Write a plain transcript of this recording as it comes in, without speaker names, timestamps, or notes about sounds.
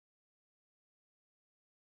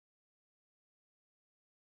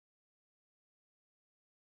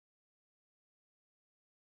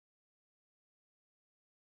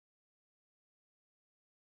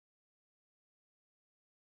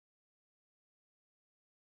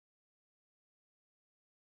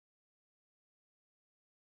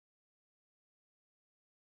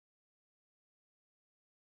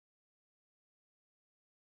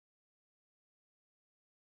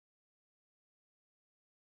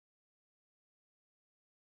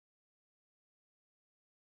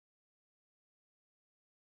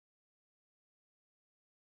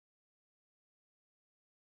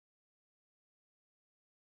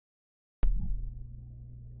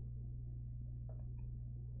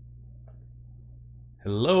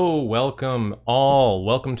Hello, welcome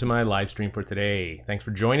to my live stream for today. Thanks for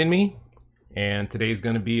joining me. And today's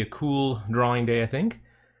going to be a cool drawing day, I think.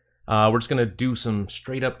 We're just going to do some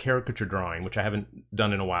straight up caricature drawing, which I haven't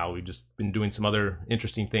done in a while. We've just been doing some other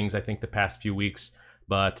interesting things, I think, the past few weeks.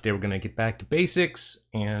 But today we're going to get back to basics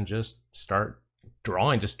and just start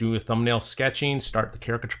drawing. Just do a thumbnail sketching, start the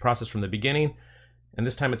caricature process from the beginning. And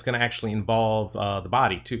this time it's going to actually involve the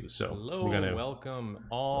body too. So hello, we're gonna welcome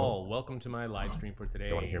to my live stream for today.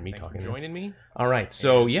 Don't want to hear me Thanks talking. for joining me. All right,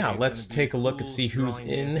 so And yeah, today's let's gonna be take a a look and cool see who's drawing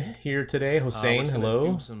in day. here today. Hossein, We're just gonna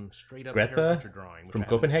hello. do some straight up Greta caricature drawing, which from I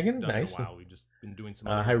haven't Copenhagen, done in a nice. while. We've just been doing some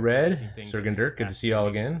Hi, other Red. interesting things, I Sergen think, Dirk, the good to past see you all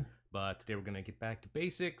few weeks. again. But today we're gonna get back to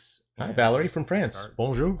basics. Hi, and Valerie just from France. start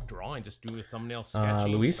Bonjour. Drawing, just do a thumbnail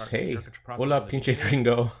sketching. Luis, start the hey. caricature process Hola, from the pinche beginning.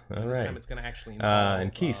 gringo. All And this right. time it's gonna actually involve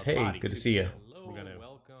And Keith, the hey, body good to too. see you. So we're gonna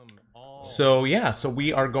welcome all. So yeah, so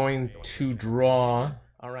we are going to draw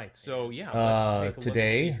All right, so yeah, let's take a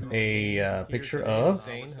today look and see who's in a here picture today. of,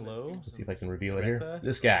 Hossein, hello. let's see if I can reveal it here,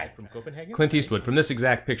 this guy, From Copenhagen. Clint Eastwood, from this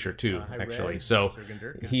exact picture too, Hi, actually. Red. So Sergen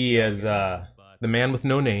Dirk, good to see he you is again. the man with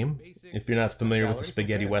no name. If you're not familiar with the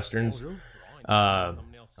spaghetti westerns, you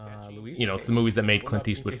know, it's the movies that made Clint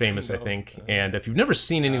Eastwood famous, I think. And if you've never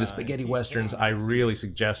seen any of the spaghetti westerns, I really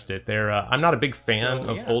suggest it. I'm not a big fan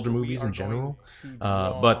of older movies in general,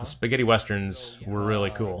 but the spaghetti westerns were really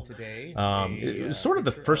cool. It was sort of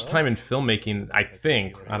the first time in filmmaking, I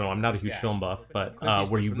think, I don't know, I'm not a huge film buff, but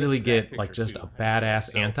where you really get like just a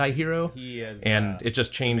badass anti-hero, and it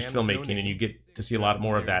just changed filmmaking, and you get to see a lot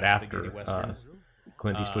more of that after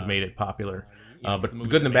Clint Eastwood made it popular. But The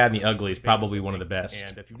Good and the Bad and the Ugly is probably one of the best.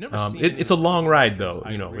 It's a long ride, though.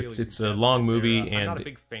 You know, it's a long movie,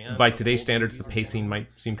 and by today's standards, the pacing might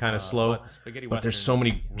seem kind of slow. But there's so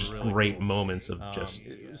many just great moments of just,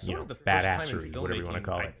 you know, badassery, whatever you want to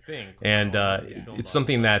call it. And it's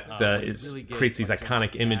something that creates these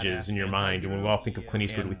iconic images in your mind. And when we all think of Clint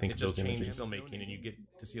Eastwood, we think of those images. Filmmaking, and you get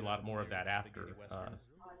to see a lot more of that after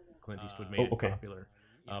Clint Eastwood made it popular.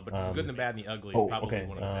 But The Good and the Bad and the Ugly is probably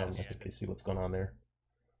one of the best. Let's see what's going on there.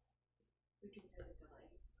 We can put a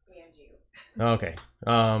delay. And you. Okay.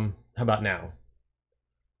 How about now?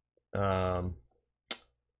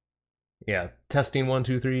 Yeah. Testing 1,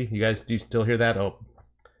 2, 3. You guys, do you still hear that? Oh,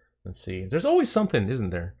 let's see. There's always something,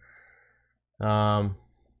 isn't there? I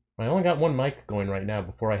only got one mic going right now.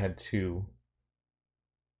 Before I had two.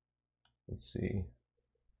 Let's see.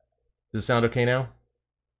 Does it sound okay now?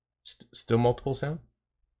 Still multiple sound?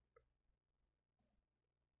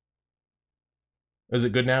 Is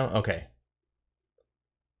it good now? Okay.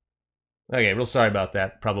 Okay, real sorry about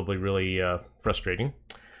that. Probably really frustrating.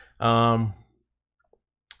 Yeah,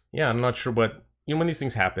 I'm not sure what... You know, when these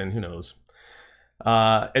things happen, who knows?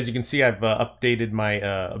 As you can see, I've updated my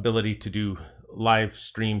ability to do live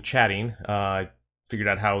stream chatting. I figured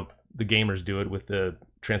out how the gamers do it with the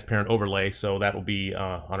transparent overlay, so that will be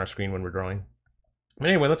on our screen when we're drawing. But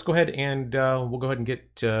anyway, let's go ahead and we'll go ahead and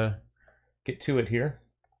get to it here.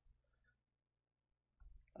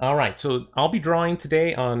 All right, so I'll be drawing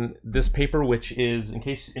today on this paper, which is, in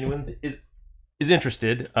case anyone is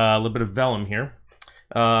interested, a little bit of vellum here.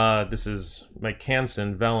 This is my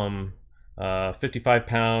Canson vellum,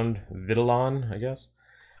 55-pound Vitellon, I guess.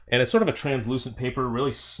 And it's sort of a translucent paper,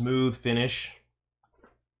 really smooth finish.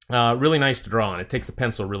 Really nice to draw on. It takes the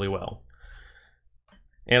pencil really well.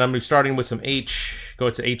 And I'm going to be starting with some H, go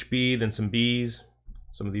to HB, then some Bs,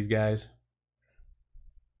 some of these guys.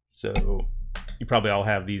 So you probably all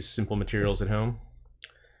have these simple materials at home.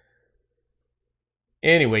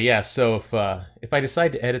 Anyway, yeah, so if I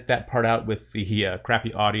decide to edit that part out with the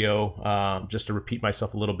crappy audio, just to repeat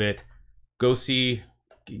myself a little bit, go see,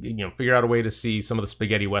 you know, figure out a way to see some of the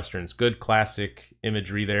spaghetti westerns. Good classic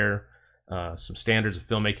imagery there. Some standards of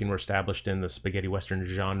filmmaking were established in the spaghetti western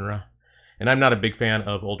genre. And I'm not a big fan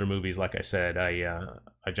of older movies, like I said.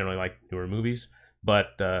 I generally like newer movies,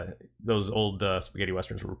 but those old spaghetti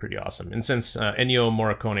westerns were pretty awesome. And since Ennio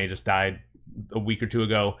Morricone just died a week or two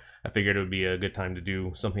ago, I figured it would be a good time to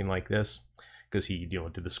do something like this because he, you know,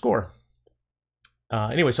 did the score.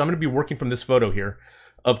 Anyway, so I'm going to be working from this photo here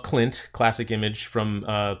of Clint, classic image from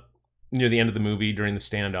near the end of the movie during the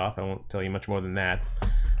standoff. I won't tell you much more than that.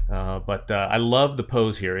 But I love the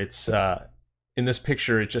pose here. It's in this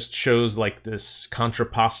picture, it just shows like this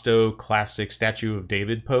contrapposto classic Statue of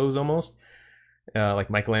David pose almost, like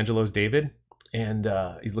Michelangelo's David. And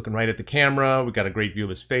he's looking right at the camera. We got a great view of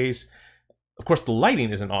his face. Of course, the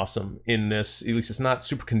lighting isn't awesome in this. At least it's not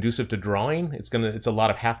super conducive to drawing. It's a lot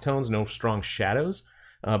of halftones, no strong shadows.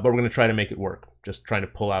 But we're gonna try to make it work. Just trying to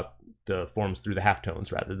pull out the forms through the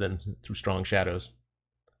halftones rather than through strong shadows.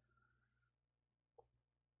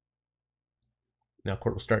 Now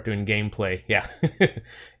Court will start doing gameplay. Yeah.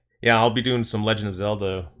 Yeah, I'll be doing some Legend of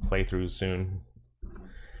Zelda playthroughs soon.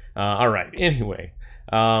 All right, anyway.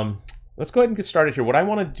 Let's go ahead and get started here. What I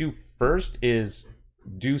want to do first is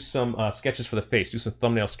do some sketches for the face, do some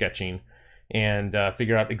thumbnail sketching, and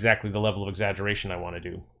figure out exactly the level of exaggeration I want to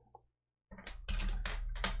do.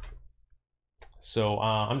 So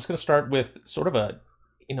I'm just going to start with sort of a,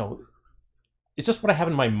 it's just what I have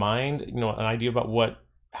in my mind, an idea about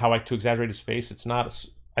how to exaggerate his face. It's not,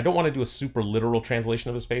 I don't want to do a super literal translation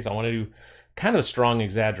of his face. I want to do kind of a strong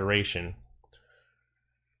exaggeration.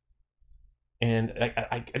 And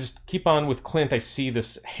I just keep on with Clint. I see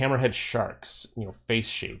this hammerhead shark's, face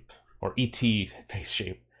shape, or E.T. face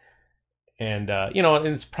shape. And, and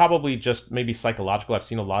it's probably just maybe psychological. I've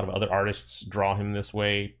seen a lot of other artists draw him this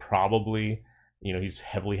way, probably. He's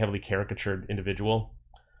heavily caricatured individual.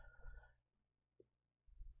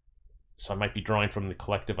 So I might be drawing from the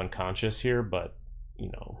collective unconscious here, but,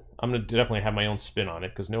 I'm going to definitely have my own spin on it,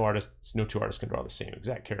 because no two artists can draw the same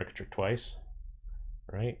exact caricature twice,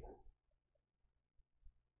 right?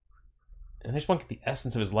 And I just want to get the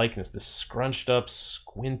essence of his likeness, this scrunched up,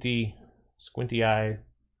 squinty eye.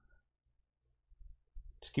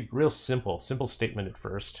 Just keep it real simple statement at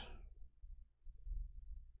first.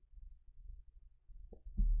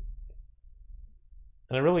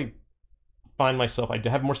 And I really find myself, I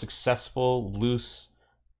have more successful, loose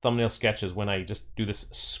thumbnail sketches when I just do this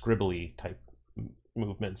scribbly type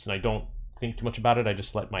movements, and I don't think too much about it. I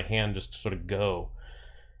just let my hand just sort of go.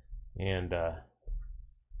 And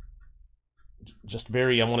just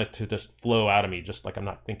I want it to just flow out of me, just like I'm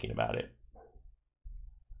not thinking about it.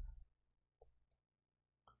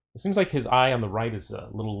 It seems like his eye on the right is a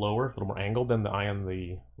little lower, a little more angled than the eye on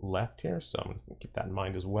the left here, so I'm going to keep that in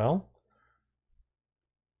mind as well.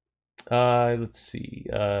 Let's see.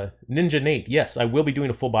 Ninja Nate. Yes, I will be doing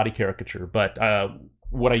a full body caricature, but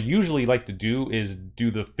what I usually like to do is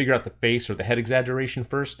figure out the face or the head exaggeration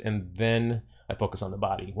first, and then I focus on the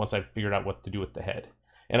body once I've figured out what to do with the head.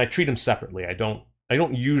 And I treat them separately. I don't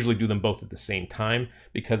usually do them both at the same time,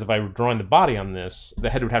 because if I were drawing the body on this, the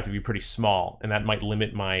head would have to be pretty small, and that might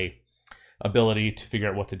limit my ability to figure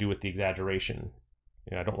out what to do with the exaggeration.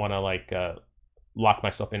 I don't want to lock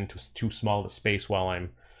myself into too small of a space while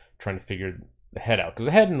I'm trying to figure the head out, because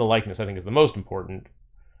the head and the likeness I think is the most important.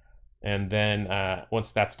 And then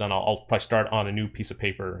once that's done, I'll probably start on a new piece of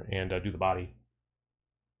paper and do the body.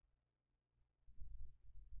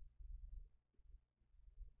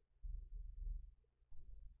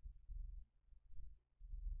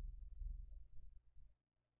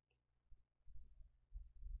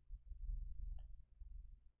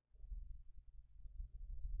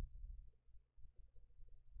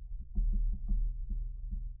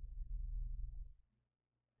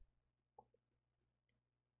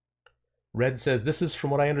 Red says, this is, from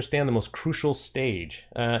what I understand, the most crucial stage.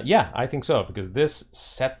 Yeah, I think so, because this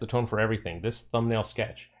sets the tone for everything, this thumbnail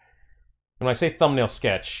sketch. And when I say thumbnail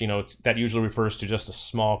sketch, that usually refers to just a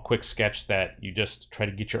small, quick sketch that you just try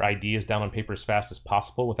to get your ideas down on paper as fast as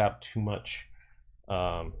possible without too much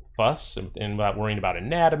fuss, and without worrying about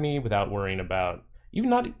anatomy, without worrying about,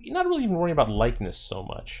 not really even worrying about likeness so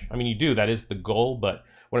much. I mean, you do, that is the goal, but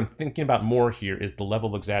what I'm thinking about more here is the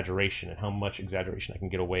level of exaggeration and how much exaggeration I can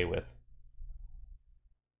get away with.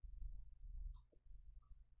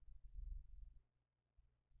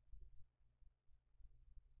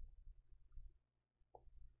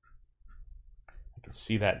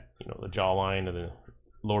 See that, the jawline and the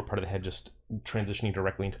lower part of the head just transitioning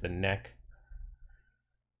directly into the neck.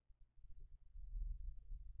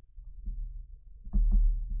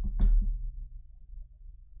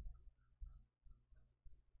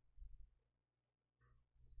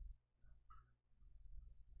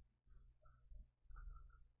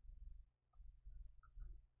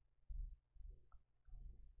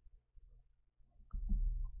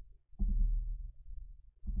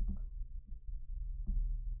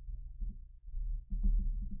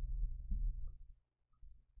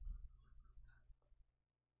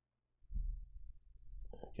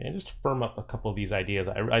 Okay, just firm up a couple of these ideas.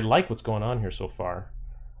 I like what's going on here so far.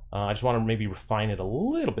 I just want to maybe refine it a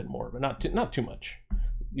little bit more, but not too much.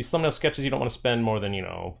 These thumbnail sketches, you don't want to spend more than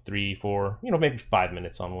 3, 4, maybe 5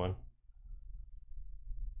 minutes on one.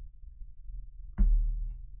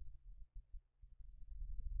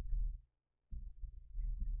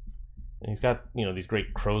 And he's got these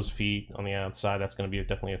great crow's feet on the outside. That's going to be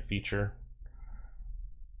definitely a feature.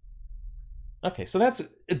 Okay, so that's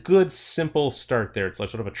a good simple start there. It's like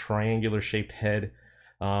sort of a triangular shaped head.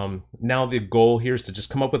 Now the goal here is to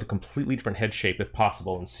just come up with a completely different head shape if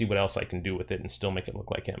possible, and see what else I can do with it and still make it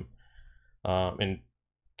look like him. And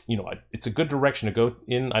you know, it's a good direction to go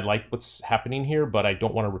in. I like what's happening here, but I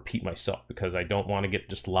don't want to repeat myself because I don't want to get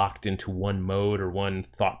just locked into one mode or one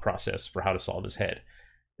thought process for how to solve his head.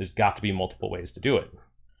 There's got to be multiple ways to do it.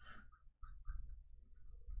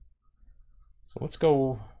 So let's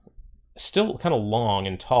go, still kind of long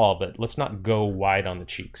and tall, but let's not go wide on the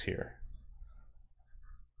cheeks here.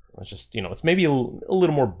 It's just, you know, it's maybe a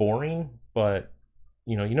little more boring, but,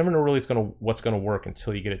 you know, you never know really what's gonna work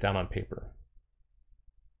until you get it down on paper.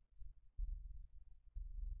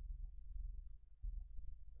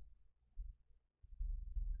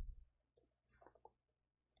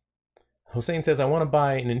 Hossein says, I want to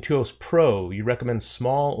buy an Intuos Pro. You recommend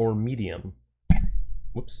small or medium?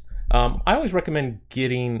 Whoops. I always recommend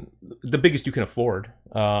getting the biggest you can afford.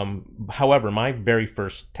 However, my very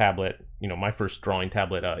first tablet, you know, my first drawing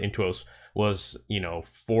tablet, Intuos, was, you know,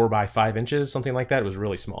 4 by 5 inches, something like that. It was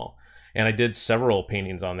really small. And I did several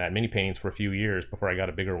paintings on that, mini paintings for a few years before I got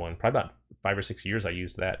a bigger one. Probably about 5 or 6 years I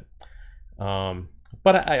used that.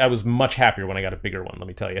 But I was much happier when I got a bigger one, let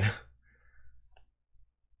me tell you.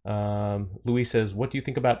 Louis says, what do you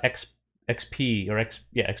think about XP or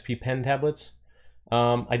XP pen tablets?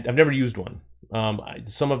 I've never used one.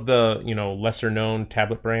 Some of the, you know, lesser known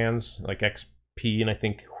tablet brands like XP and I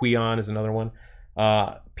think Huion is another one.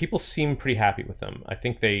 People seem pretty happy with them. I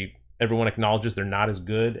think everyone acknowledges they're not as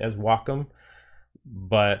good as Wacom,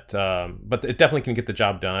 but it definitely can get the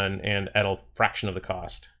job done and at a fraction of the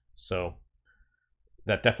cost. So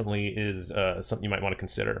that definitely is something you might want to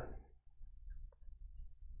consider.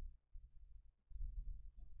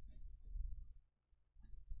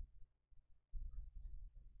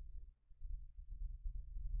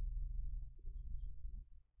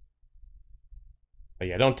 But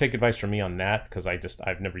yeah, don't take advice from me on that because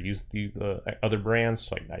I've never used the other brands,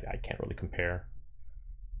 so I can't really compare.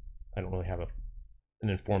 I don't really have an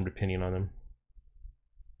informed opinion on them.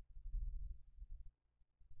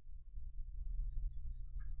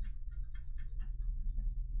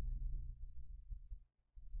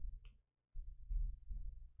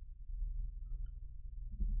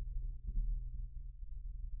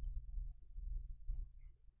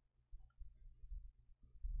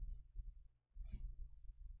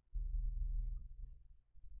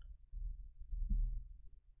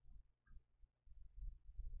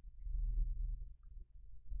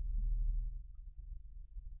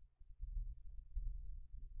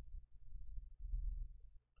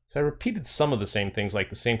 So I repeated some of the same things, like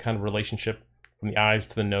the same kind of relationship from the eyes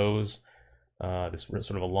to the nose. This sort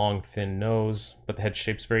of a long, thin nose, but the head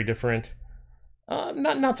shape's very different.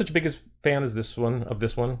 Not such a big fan as this one,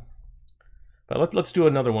 but let's do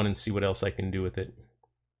another one and see what else I can do with it.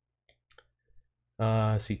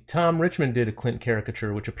 See, Tom Richmond did a Clint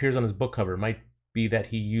caricature, which appears on his book cover. Might be that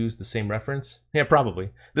he used the same reference. Yeah, probably.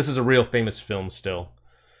 This is a real famous film still.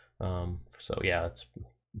 So yeah, that's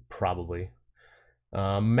probably.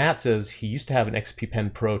 Matt says he used to have an XP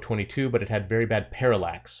Pen Pro 22, but it had very bad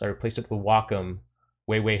parallax. I replaced it with Wacom.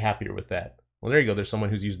 Way happier with that. Well, there you go. There's someone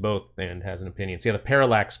who's used both and has an opinion. So yeah, the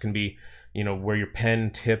parallax can be, you know, where your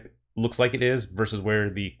pen tip looks like it is versus where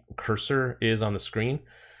the cursor is on the screen.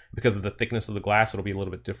 Because of the thickness of the glass, it'll be a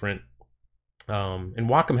little bit different. And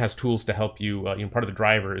Wacom has tools to help you. You know, part of the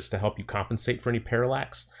driver is to help you compensate for any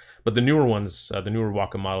parallax. But the newer ones, the newer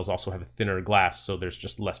Wacom models also have a thinner glass, so there's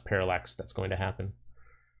just less parallax that's going to happen.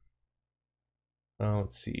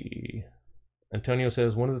 Let's see. Antonio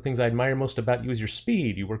says, one of the things I admire most about you is your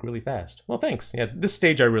speed. You work really fast. Well, thanks. Yeah, this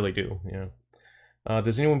stage I really do. Yeah.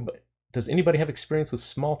 Does anybody have experience with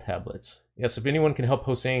small tablets? Yes, if anyone can help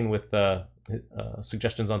Hossein with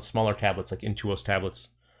suggestions on smaller tablets like Intuos tablets,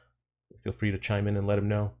 feel free to chime in and let him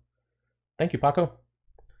know. Thank you, Paco.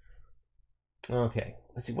 Okay,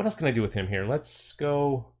 let's see. What else can I do with him here? Let's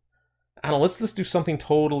go. I don't know. Let's do something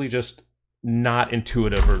totally just not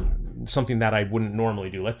intuitive or something that I wouldn't normally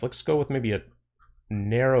do. Let's go with maybe a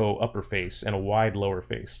narrow upper face and a wide lower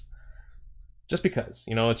face. Just because,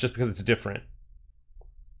 you know, it's just because it's different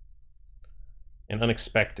and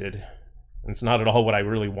unexpected. And it's not at all what I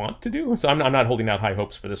really want to do. So I'm not holding out high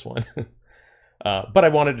hopes for this one. But I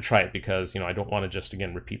wanted to try it because, you know, I don't want to just,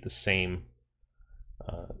 again, repeat the same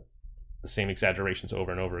exaggerations over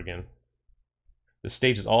and over again. This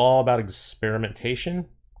stage is all about experimentation,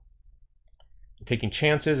 taking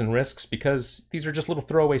chances and risks, because these are just little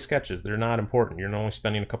throwaway sketches. They're not important. You're only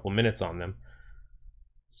spending a couple of minutes on them.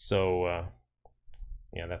 So,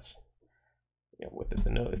 yeah, that's, you know, with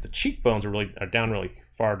if the cheekbones are down really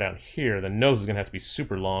far down here, the nose is going to have to be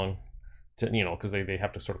super long, to, you know, because they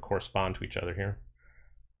have to sort of correspond to each other here.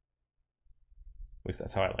 At least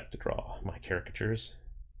that's how I like to draw my caricatures.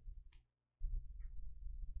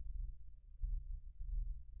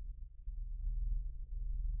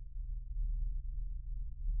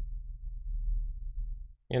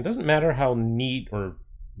 And it doesn't matter how neat or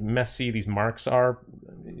messy these marks are.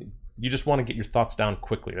 You just want to get your thoughts down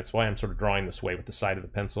quickly. That's why I'm sort of drawing this way with the side of the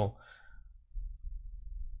pencil.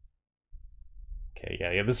 Okay,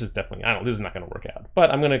 yeah, this is definitely, this is not going to work out. But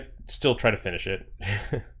I'm going to still try to finish it.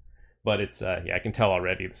 But it's, yeah, I can tell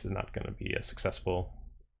already this is not going to be a successful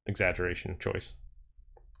exaggeration choice.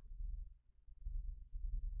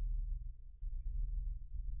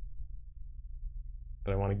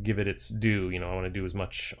 But I want to give it its due. I want to do as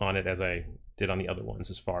much on it as I did on the other ones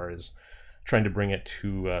as far as trying to bring it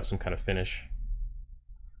to some kind of finish.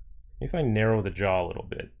 Maybe if I narrow the jaw a little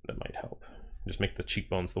bit, that might help. Just make the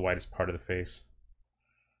cheekbones the widest part of the face.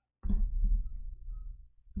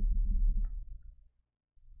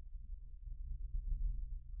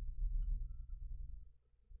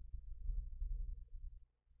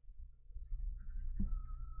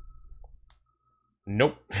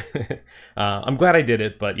 Nope. I'm glad I did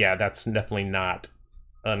it, but yeah, that's definitely not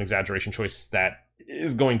an exaggeration choice that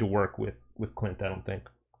is going to work with Clint, I don't think.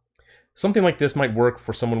 Something like this might work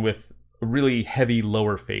for someone with a really heavy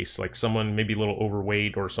lower face, like someone maybe a little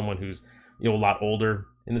overweight or someone who's a lot older.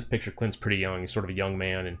 In this picture, Clint's pretty young. He's sort of a young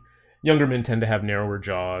man, and younger men tend to have narrower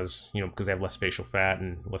jaws, because they have less facial fat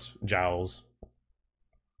and less jowls.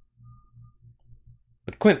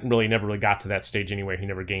 But Clint never really got to that stage anyway. He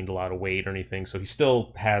never gained a lot of weight or anything, so he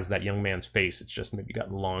still has that young man's face. It's just maybe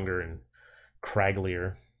gotten longer and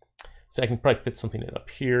cragglier. So I can probably fit something in up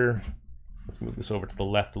here. Let's move this over to the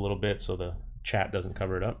left a little bit so the chat doesn't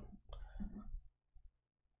cover it up.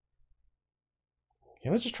 Okay,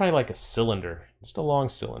 let's just try like a cylinder, just a long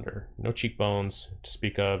cylinder. No cheekbones to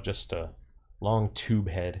speak of, just a long tube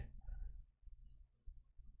head.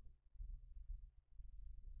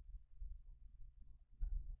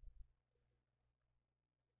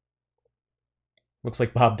 Looks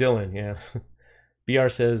like Bob Dylan, yeah. BR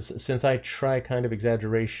says, since I try kind of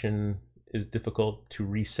exaggeration, is difficult to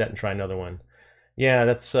reset and try another one. Yeah,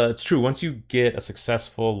 that's it's true. Once you get a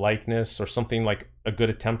successful likeness or something like a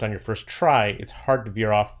good attempt on your first try, it's hard to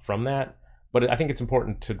veer off from that. But I think it's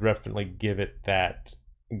important to definitely give it that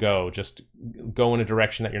go. Just go in a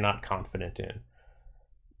direction that you're not confident in.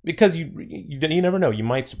 Because you never know. You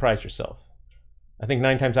might surprise yourself. I think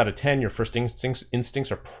 9 times out of 10, your first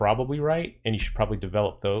instincts are probably right, and you should probably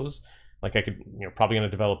develop those. Like I could, probably going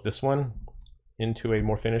to develop this one into a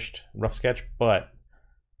more finished rough sketch, but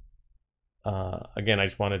again, I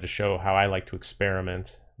just wanted to show how I like to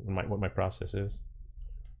experiment, what my process is.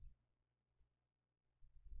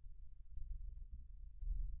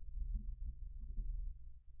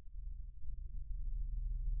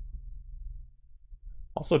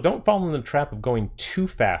 Also, don't fall in the trap of going too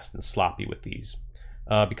fast and sloppy with these,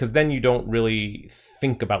 because then you don't really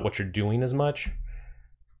think about what you're doing as much,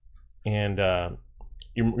 and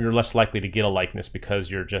you're less likely to get a likeness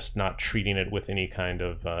because you're just not treating it with any kind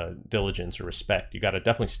of diligence or respect. You got to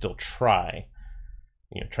definitely still try.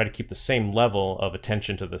 Try to keep the same level of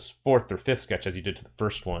attention to this 4th or 5th sketch as you did to the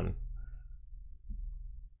first one.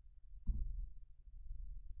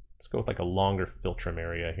 Let's go with like a longer philtrum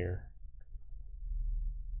area here.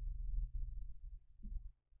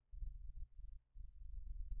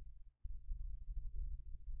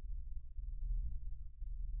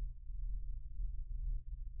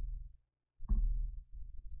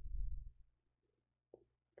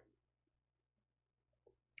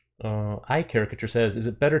 Caricature says, is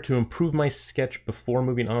it better to improve my sketch before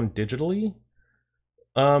moving on digitally?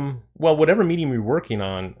 Well, whatever medium you're working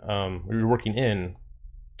on, or you're working in,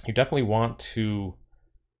 you definitely want to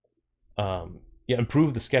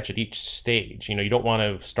improve the sketch at each stage. You don't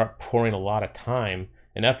want to start pouring a lot of time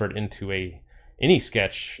and effort into any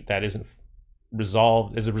sketch that isn't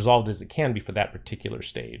resolved as it can be for that particular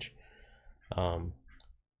stage.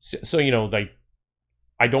 So like,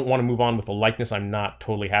 I don't want to move on with a likeness I'm not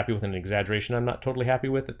totally happy with and an exaggeration I'm not totally happy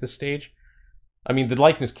with at this stage. I mean, the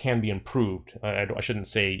likeness can be improved. I shouldn't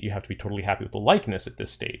say you have to be totally happy with the likeness at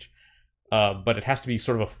this stage. But it has to be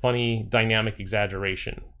sort of a funny, dynamic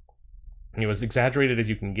exaggeration. As exaggerated as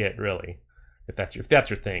you can get, really, if that's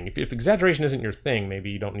your thing. If exaggeration isn't your thing,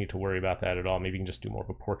 maybe you don't need to worry about that at all. Maybe you can just do more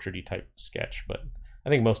of a portrait-y type sketch. But I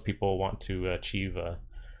think most people want to achieve a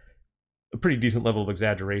pretty decent level of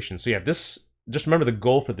exaggeration. So yeah, just remember the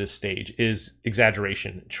goal for this stage is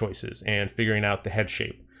exaggeration choices and figuring out the head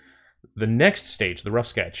shape. The next stage, the rough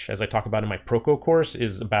sketch, as I talk about in my Proco course,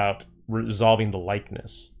 is about resolving the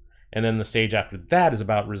likeness. And then the stage after that is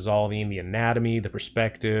about resolving the anatomy, the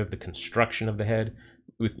perspective, the construction of the head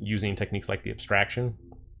with using techniques like the abstraction.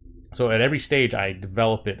 So at every stage, I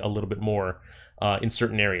develop it a little bit more in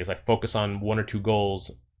certain areas. I focus on 1 or 2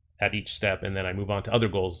 goals at each step, and then I move on to other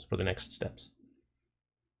goals for the next steps.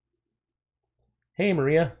 Hey,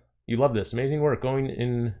 Maria, you love this. Amazing work. Going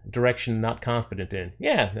in direction not confident in.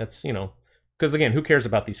 Yeah, that's, because again, who cares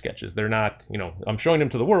about these sketches? They're not, I'm showing them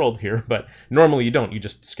to the world here, but normally you don't. You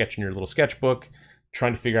just sketch in your little sketchbook,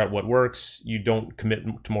 trying to figure out what works. You don't commit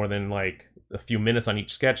to more than like a few minutes on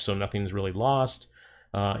each sketch, so nothing's really lost,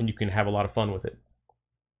 and you can have a lot of fun with it.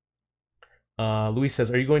 Luis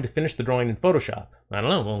says, are you going to finish the drawing in Photoshop? I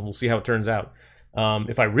don't know. Well, we'll see how it turns out.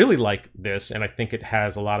 If I really like this and I think it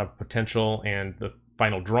has a lot of potential and the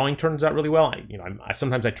final drawing turns out really well,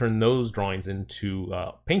 sometimes I turn those drawings into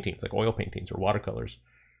paintings, like oil paintings or watercolors.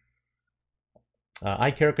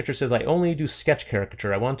 iCaricature says, I only do sketch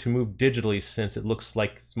caricature. I want to move digitally since it looks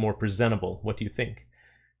like it's more presentable. What do you think?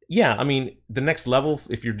 Yeah, I mean, the next level,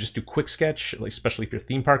 if you just do quick sketch, especially if you're a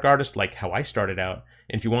theme park artist, like how I started out,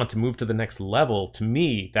 and if you want to move to the next level, to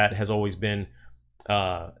me, that has always been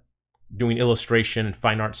doing illustration and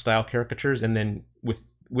fine art style caricatures. And then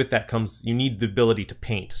with that comes, you need the ability to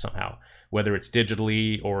paint somehow, whether it's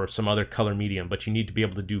digitally or some other color medium, but you need to be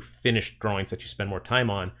able to do finished drawings that you spend more time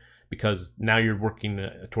on, because now you're working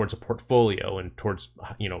towards a portfolio and towards,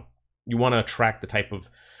 you want to attract the type of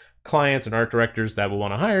clients and art directors that will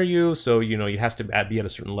want to hire you. So, it has to be at a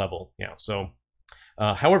certain level. Yeah. So,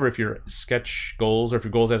 however, if your sketch goals or if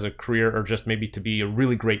your goals as a career are just maybe to be a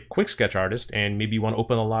really great quick sketch artist and maybe you want to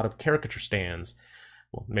open a lot of caricature stands,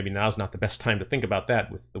 well, maybe now's not the best time to think about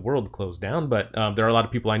that with the world closed down, but there are a lot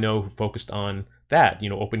of people I know who focused on that,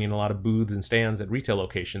 opening a lot of booths and stands at retail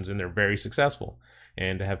locations, and they're very successful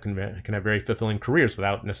and can have very fulfilling careers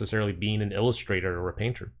without necessarily being an illustrator or a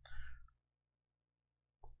painter.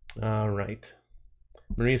 All right.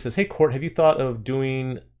 Maria says, hey, Court, have you thought of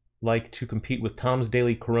doing like to compete with Tom's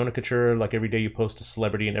Daily Caricature? Like every day you post a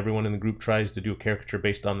celebrity and everyone in the group tries to do a caricature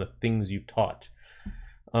based on the things you taught.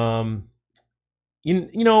 I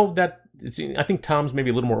think Tom's maybe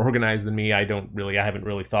a little more organized than me. I haven't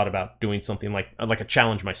really thought about doing something like a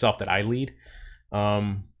challenge myself that I lead.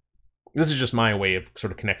 This is just my way of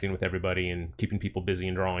sort of connecting with everybody and keeping people busy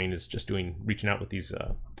and drawing, is just reaching out with these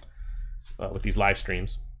live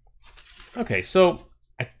streams. Okay, so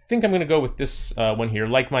I think I'm going to go with this one here,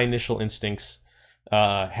 like my initial instincts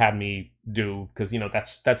had me do, because,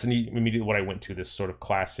 that's immediately what I went to, this sort of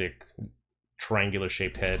classic triangular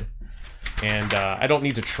shaped head. And I don't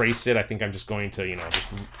need to trace it. I think I'm just going to,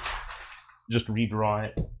 just redraw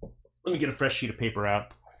it. Let me get a fresh sheet of paper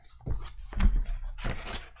out.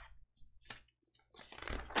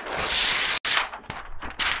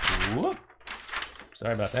 Whoop.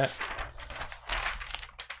 Sorry about that.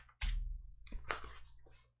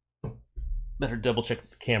 Better double check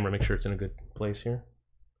the camera, make sure it's in a good place here.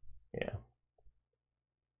 Yeah.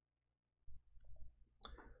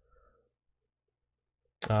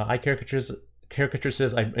 iCaricature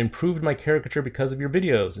says, I improved my caricature because of your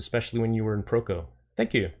videos, especially when you were in Proco.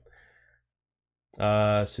 Thank you.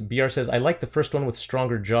 So BR says, I like the first one with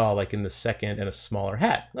stronger jaw, like in the second, and a smaller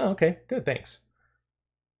hat. Oh, okay, good, thanks.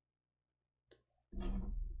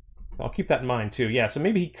 I'll keep that in mind too. Yeah, so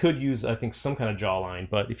maybe he could use, I think, some kind of jawline.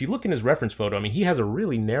 But if you look in his reference photo, I mean, he has a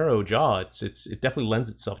really narrow jaw. It definitely lends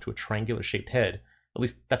itself to a triangular shaped head. At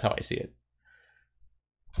least that's how I see it.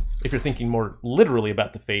 If you're thinking more literally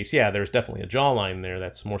about the face, yeah, there's definitely a jawline there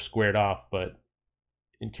that's more squared off. But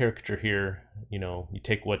in caricature here, you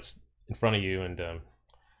take what's in front of you and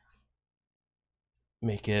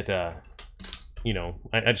make it, I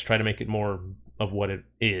just try to make it more of what it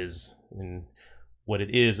is. And what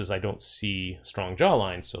it is I don't see strong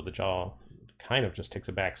jawlines, so the jaw kind of just takes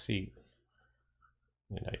a back seat,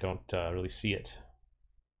 and I don't really see it.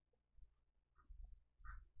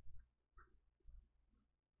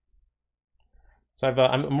 So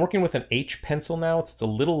I'm working with an H pencil now. It's a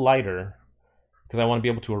little lighter because I want to be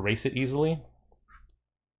able to erase it easily.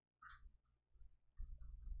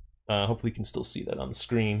 Hopefully you can still see that on the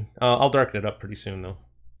screen. I'll darken it up pretty soon though.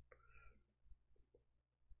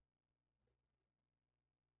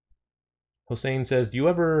 Hossein says, do you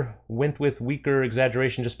ever went with weaker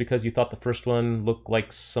exaggeration just because you thought the first one looked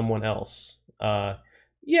like someone else?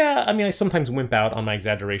 Yeah, I mean, I sometimes wimp out on my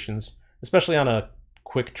exaggerations, especially on a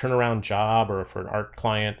quick turnaround job or for an art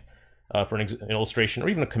client, for an illustration, or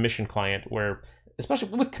even a commission client, where, especially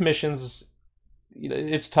with commissions,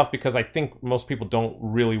 it's tough because I think most people don't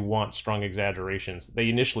really want strong exaggerations. They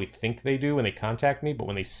initially think they do when they contact me, but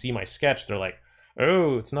when they see my sketch, they're like,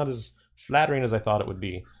 oh, it's not as flattering as I thought it would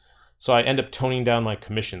be. So I end up toning down my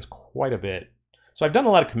commissions quite a bit. So I've done a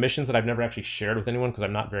lot of commissions that I've never actually shared with anyone because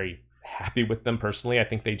I'm not very happy with them personally. I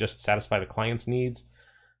think they just satisfy the client's needs,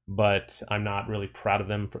 but I'm not really proud of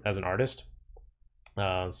them as an artist.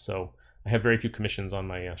 So I have very few commissions on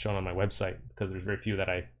my shown on my website because there's very few that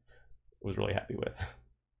I was really happy with.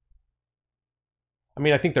 I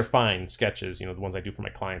mean, I think they're fine sketches, you know, the ones I do for my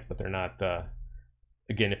clients, but they're not,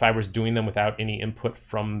 again, if I was doing them without any input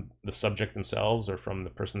from the subject themselves or from the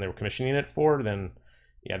person they were commissioning it for, then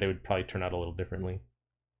yeah, they would probably turn out a little differently.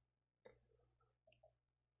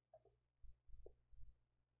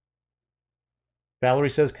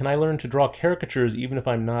 Valerie says, can I learn to draw caricatures even if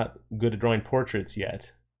I'm not good at drawing portraits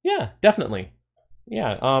yet? Yeah, definitely.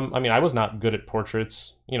 Yeah, I mean, I was not good at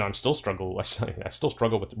portraits. You know, I still struggle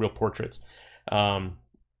with real portraits.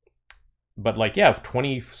 But like, yeah,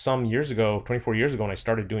 24 years ago, when I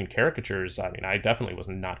started doing caricatures, I mean, I definitely was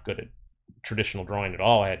not good at traditional drawing at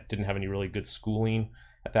all. I didn't have any really good schooling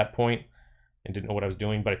at that point and didn't know what I was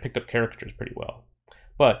doing, but I picked up caricatures pretty well.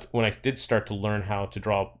 But when I did start to learn how to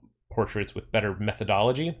draw portraits with better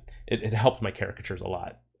methodology, it helped my caricatures a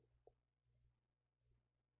lot.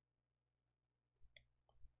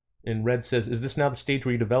 And Red says, is this now the stage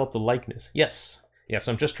where you develop the likeness? Yes. Yeah,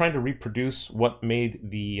 so I'm just trying to reproduce what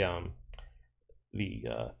made the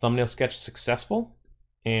thumbnail sketch successful,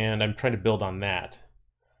 and I'm trying to build on that.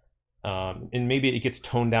 And maybe it gets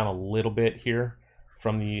toned down a little bit here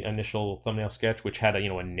from the initial thumbnail sketch, which had a, you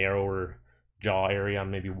know, a narrower jaw area. I'm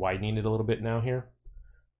maybe widening it a little bit now here.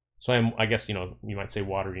 So I guess, you know, you might say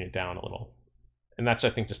watering it down a little. And that's,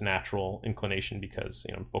 I think, just natural inclination because,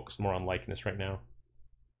 you know, I'm focused more on likeness right now.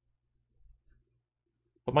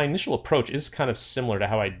 But my initial approach is kind of similar to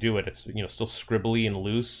how I do it. It's, you know, still scribbly and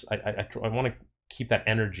loose. I want to keep that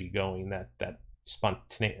energy going, that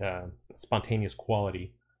spontaneous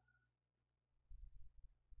quality.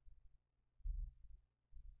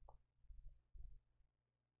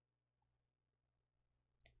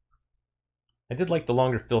 I did like the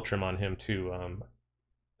longer fill trim on him too.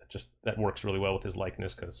 That works really well with his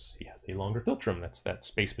likeness because he has a longer fill trim. That's that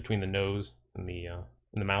space between the nose and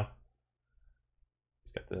the mouth.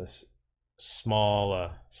 He's got this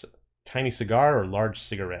small, tiny cigar or large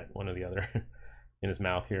cigarette, one or the other, in his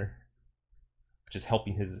mouth here, which is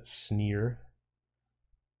helping his sneer,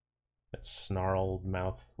 that snarled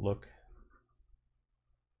mouth look.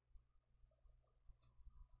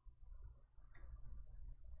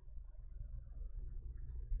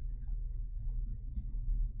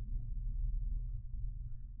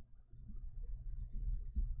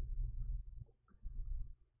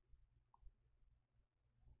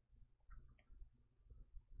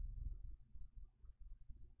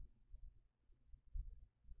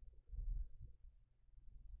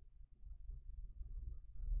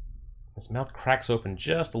 His mouth cracks open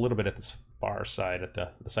just a little bit at this far side, at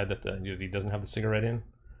the side that he doesn't have the cigarette in.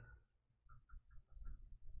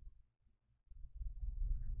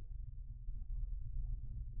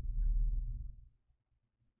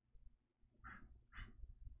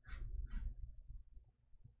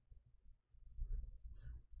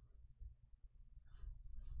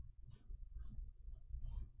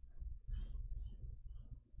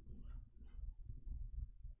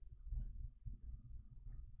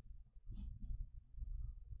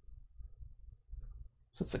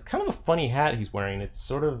 So it's kind of a funny hat he's wearing. It's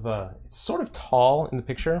sort of tall in the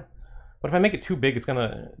picture, but if I make it too big, it's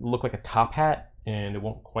gonna look like a top hat, and it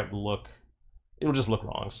won't quite look. It'll just look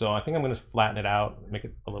wrong. So I think I'm gonna flatten it out, make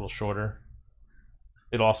it a little shorter.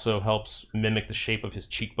 It also helps mimic the shape of his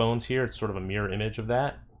cheekbones here. It's sort of a mirror image of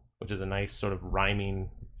that, which is a nice sort of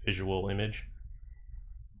rhyming visual image.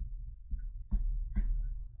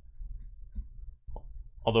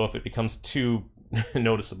 Although if it becomes too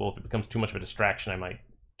noticeable, if it becomes too much of a distraction, I might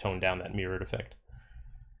tone down that mirrored effect.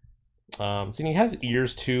 See, he has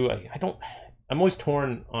ears too. I'm always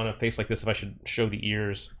torn on a face like this if I should show the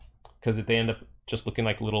ears, because they end up just looking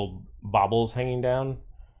like little baubles hanging down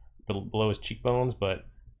below his cheekbones. But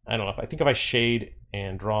I don't know. I think if I shade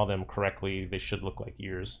and draw them correctly, they should look like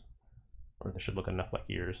ears, or they should look enough like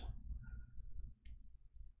ears.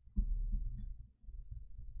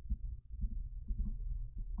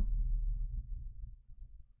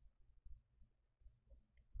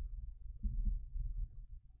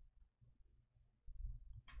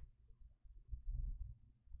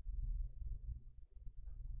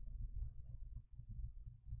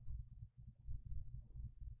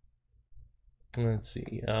 Let's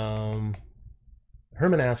see.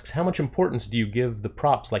 Herman asks, how much importance do you give the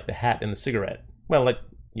props like the hat and the cigarette? Well,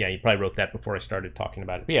 yeah, you probably wrote that before I started talking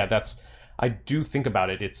about it. But yeah, I do think about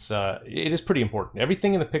it. It is pretty important.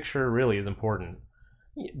 Everything in the picture really is important.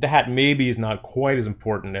 The hat maybe is not quite as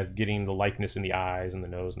important as getting the likeness in the eyes and the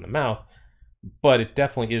nose and the mouth, but it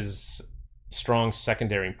definitely is strong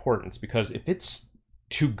secondary importance, because if it's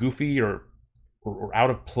too goofy or out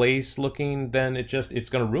of place looking, then it's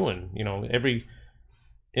going to ruin, you know, every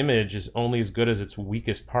image is only as good as its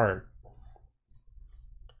weakest part.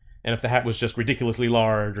 And if the hat was just ridiculously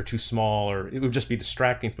large or too small, or it would just be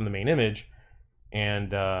distracting from the main image.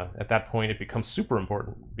 And at that point, it becomes super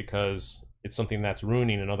important because it's something that's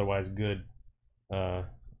ruining an otherwise good,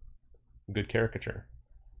 good caricature.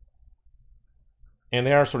 And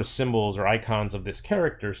they are sort of symbols or icons of this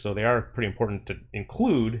character, so they are pretty important to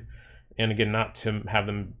include. And again, not to have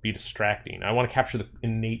them be distracting. I want to capture the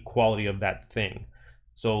innate quality of that thing.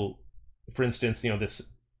 So, for instance, you know, this,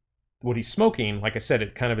 what he's smoking, like I said,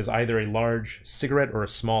 it kind of is either a large cigarette or a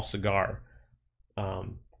small cigar.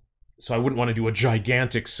 So I wouldn't want to do a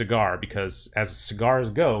gigantic cigar because as cigars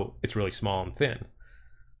go, it's really small and thin.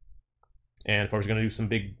 And if I was going to do some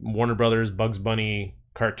big Warner Brothers, Bugs Bunny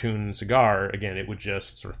cartoon cigar, again, it would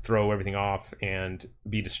just sort of throw everything off and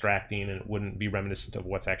be distracting, and it wouldn't be reminiscent of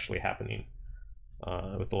what's actually happening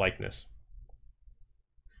with the likeness.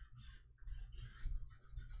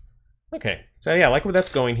 Okay, so yeah, I like where that's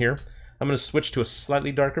going here. I'm going to switch to a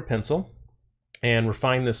slightly darker pencil and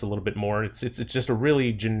refine this a little bit more. It's just a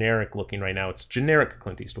really generic looking right now. It's generic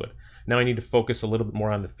Clint Eastwood. Now I need to focus a little bit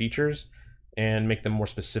more on the features and make them more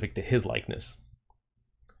specific to his likeness.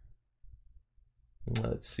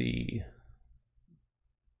 Let's see.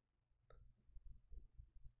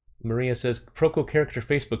 Maria says, Proco Caricature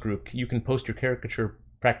Facebook group. You can post your caricature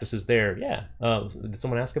practices there. Yeah. Did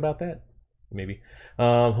someone ask about that? Maybe.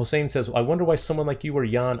 Hossein says, I wonder why someone like you or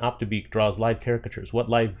Jan Optebeek draws live caricatures. What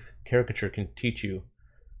live caricature can teach you?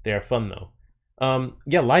 They are fun, though.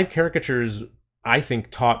 Yeah, live caricatures, I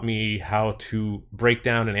think, taught me how to break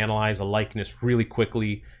down and analyze a likeness really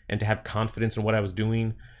quickly and to have confidence in what I was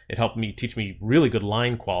doing. It helped me teach me really good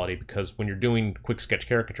line quality, because when you're doing quick sketch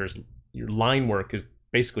caricatures, your line work is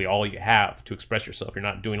basically all you have to express yourself. You're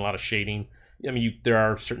not doing a lot of shading. I mean, there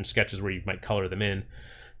are certain sketches where you might color them in,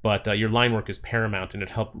 but your line work is paramount, and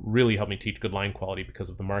it really helped me teach good line quality because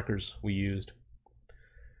of the markers we used.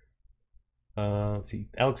 Let's see.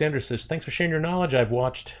 Alexander says, thanks for sharing your knowledge. I've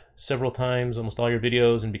watched several times almost all your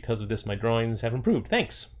videos, and because of this, my drawings have improved.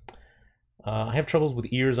 Thanks. I have troubles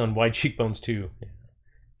with ears on wide cheekbones too.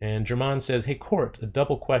 And German says, hey, Court, a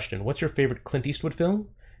double question. What's your favorite Clint Eastwood film?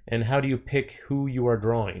 And how do you pick who you are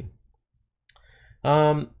drawing?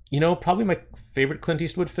 You know, probably my favorite Clint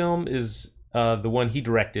Eastwood film is the one he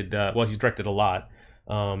directed. Well, he's directed a lot.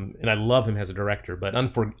 And I love him as a director, but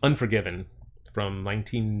Unforgiven from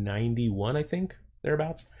 1991, I think,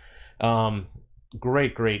 thereabouts.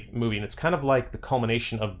 Great movie. And it's kind of like the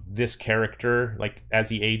culmination of this character, like as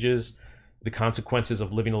he ages, the consequences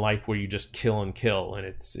of living a life where you just kill and kill, and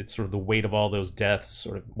it's sort of the weight of all those deaths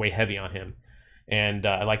sort of weigh heavy on him. And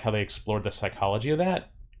I like how they explored the psychology of that,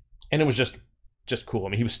 and it was just cool. I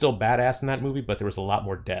mean, he was still badass in that movie, but there was a lot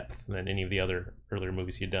more depth than any of the other earlier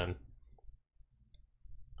movies he had done.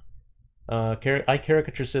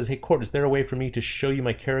 iCaricature says, hey, Court, is there a way for me to show you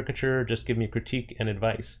my caricature? Just give me a critique and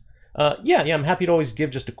advice. Yeah, I'm happy to always give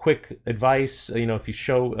just a quick advice. You know, if you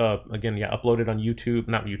show, again, yeah, upload it on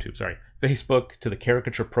Facebook to the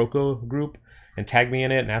Caricature Proco group and tag me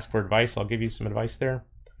in it and ask for advice. I'll give you some advice there.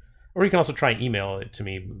 Or you can also try and email it to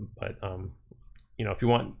me. But, you know, if you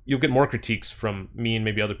want, you'll get more critiques from me and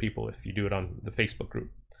maybe other people if you do it on the Facebook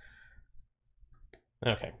group.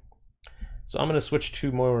 Okay. So I'm going to switch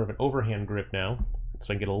to more of an overhand grip now,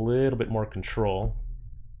 so I can get a little bit more control.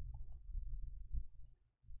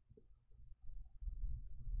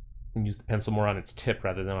 And use the pencil more on its tip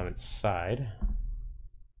rather than on its side.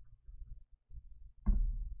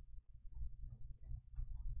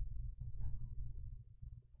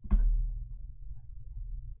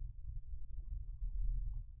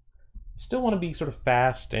 Still want to be sort of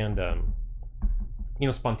fast and you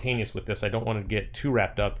know, spontaneous with this. I don't want to get too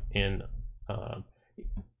wrapped up in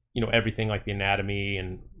you know, everything like the anatomy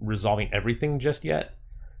and resolving everything just yet.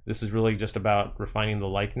 This is really just about refining the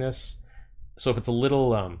likeness. So if it's a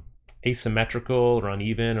little asymmetrical or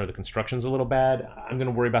uneven, or the construction's a little bad, I'm going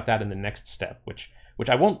to worry about that in the next step, which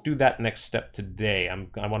I won't do that next step today. I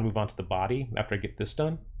want to move on to the body after I get this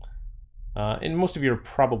done. And most of you are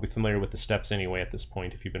probably familiar with the steps anyway at this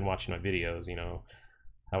point if you've been watching my videos. You know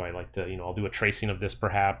how I like to, you know, I'll do a tracing of this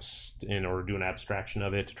perhaps, or do an abstraction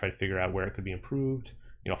of it to try to figure out where it could be improved.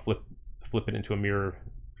 You know, flip it into a mirror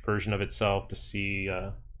version of itself to see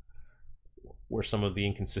where some of the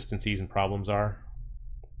inconsistencies and problems are.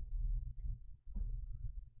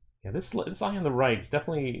 Yeah, this eye on the right is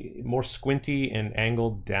definitely more squinty and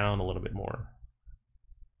angled down a little bit more.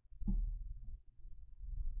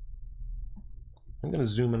 I'm going to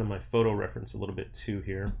zoom in on my photo reference a little bit too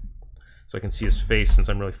here, so I can see his face, since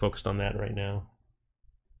I'm really focused on that right now.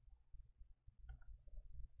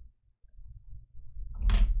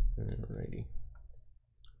 Alrighty.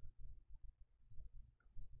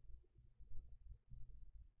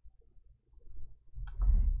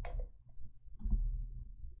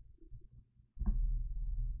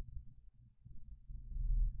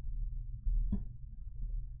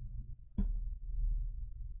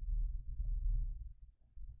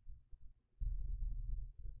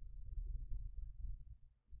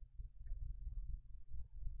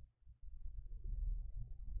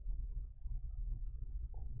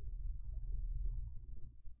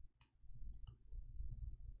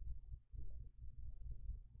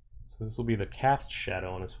 So this will be the cast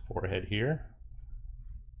shadow on his forehead here.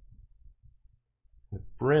 The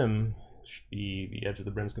brim, the edge of the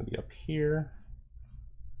brim is going to be up here.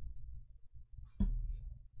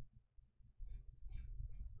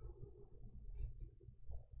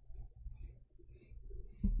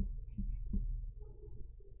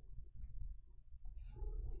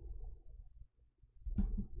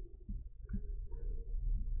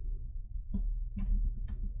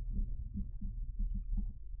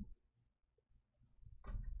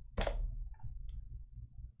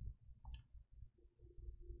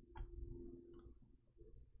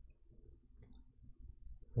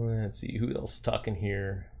 Let's see, who else is talking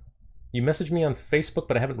here? You messaged me on Facebook,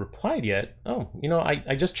 but I haven't replied yet. Oh, you know,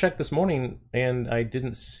 I just checked this morning and I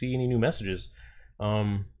didn't see any new messages.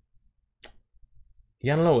 Yeah,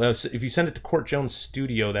 I don't know. If you send it to Court Jones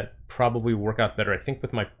Studio, that probably will work out better. I think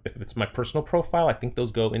with if it's my personal profile, I think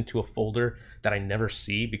those go into a folder that I never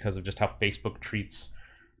see because of just how Facebook treats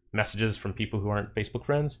messages from people who aren't Facebook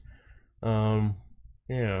friends.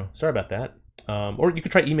 Yeah, sorry about that. Or you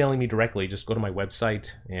could try emailing me directly. Just go to my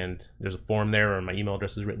website and there's a form there, or my email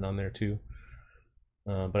address is written on there too.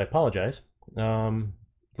 But I apologize.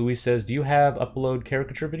 Louis says, do you have upload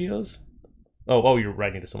caricature videos? Oh, you're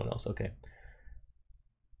writing to someone else. Okay.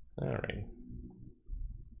 All right.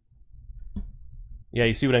 Yeah,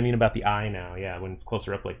 you see what I mean about the eye now. Yeah, when it's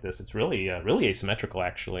closer up like this, it's really, really asymmetrical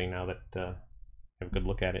actually. Now that I have a good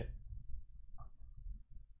look at it.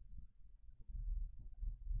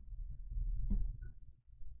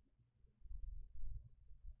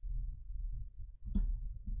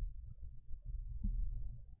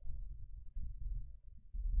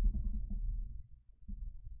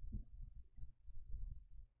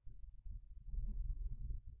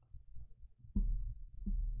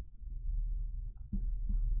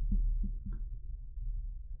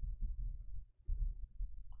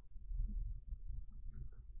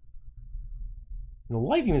 The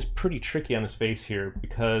lighting is pretty tricky on his face here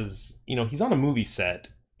because, you know, he's on a movie set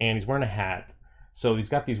and he's wearing a hat. So he's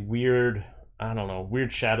got these weird, I don't know,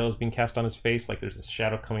 weird shadows being cast on his face. Like there's this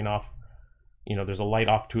shadow coming off, you know, there's a light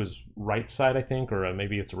off to his right side, I think, or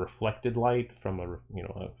maybe it's a reflected light from a, you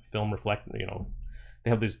know, a film reflect, you know,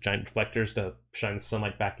 they have these giant reflectors to shine the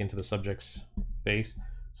sunlight back into the subject's face.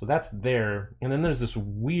 So that's there. And then there's this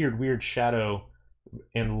weird shadow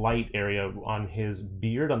and light area on his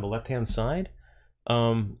beard on the left-hand side.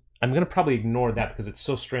 I'm gonna probably ignore that because it's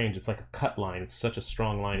so strange. It's like a cut line. It's such a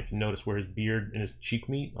strong line. If you notice where his beard and his cheek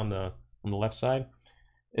meet on the left side,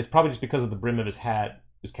 it's probably just because of the brim of his hat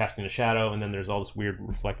is casting a shadow, and then there's all this weird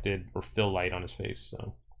reflected or fill light on his face.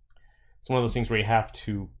 So it's one of those things where you have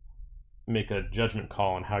to make a judgment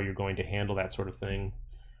call on how you're going to handle that sort of thing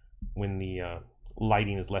when the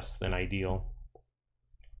lighting is less than ideal.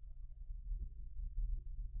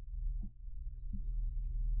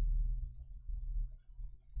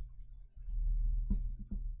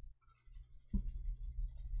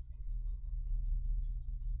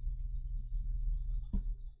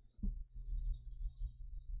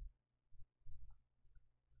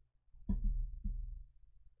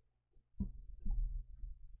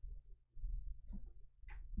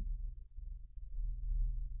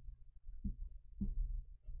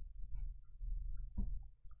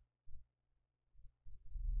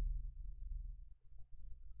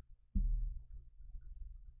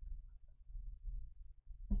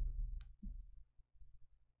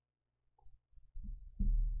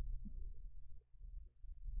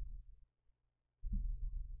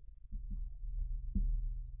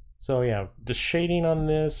 So yeah, the shading on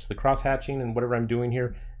this, the cross hatching, and whatever I'm doing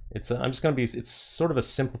here, I'm just gonna be, it's sort of a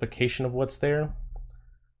simplification of what's there,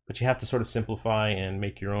 but you have to sort of simplify and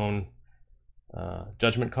make your own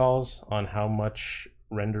judgment calls on how much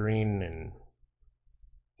rendering and,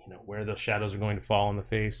 you know, where the shadows are going to fall on the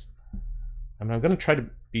face. I mean, I'm gonna try to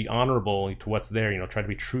be honorable to what's there, you know, try to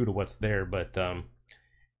be true to what's there, but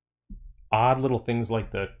odd little things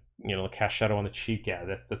like the, you know, the cast shadow on the cheek, yeah,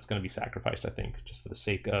 that's going to be sacrificed, I think, just for the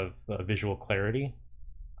sake of visual clarity.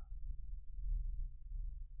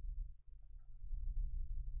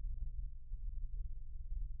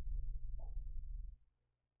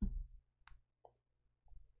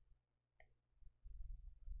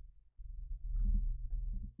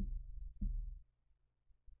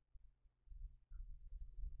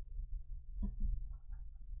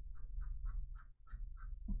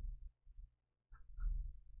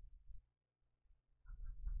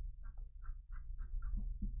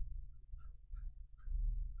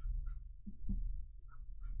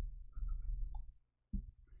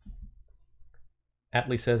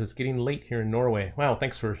 Atlee says it's getting late here in Norway. Wow,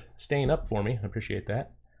 thanks for staying up for me. I appreciate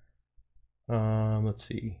that. Let's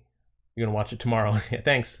see. You're gonna watch it tomorrow. Yeah,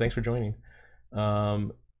 thanks for joining.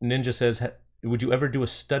 Ninja says, would you ever do a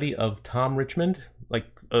study of Tom Richmond, like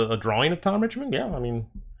a drawing of Tom Richmond? Yeah, I mean,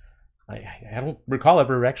 I don't recall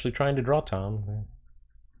ever actually trying to draw Tom.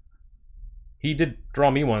 He did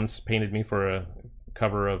draw me once, painted me for a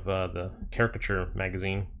cover of the Caricature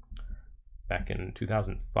magazine back in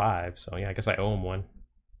 2005. So yeah, I guess I owe him one.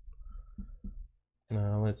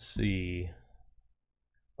 Let's see.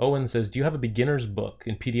 Owen says, do you have a beginner's book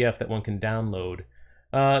in PDF that one can download?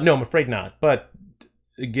 No, I'm afraid not. But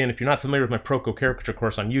again, if you're not familiar with my Proco Caricature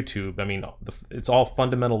course on YouTube, I mean, it's all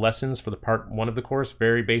fundamental lessons for the part 1 of the course,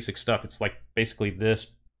 very basic stuff. It's like basically this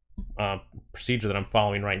procedure that I'm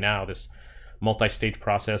following right now, this multi-stage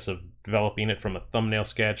process of developing it from a thumbnail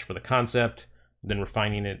sketch for the concept, then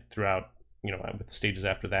refining it throughout, you know, with the stages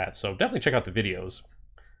after that. So definitely check out the videos.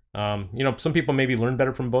 You know, some people maybe learn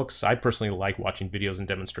better from books. I personally like watching videos and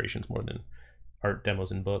demonstrations more than art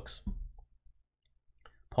demos and books.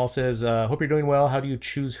 Paul says, hope you're doing well. How do you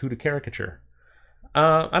choose who to caricature?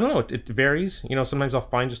 I don't know. It varies. You know, sometimes I'll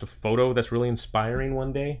find just a photo that's really inspiring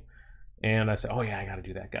one day, and I say, oh yeah, I got to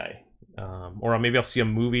do that guy. Or maybe I'll see a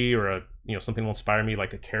movie or something will inspire me,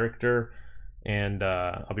 like a character, and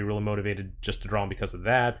I'll be really motivated just to draw him because of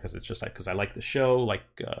that, because it's just like, because I like the show. Like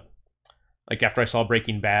after I saw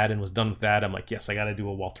Breaking Bad and was done with that, I'm like, yes, I got to do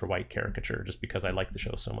a Walter White caricature just because I like the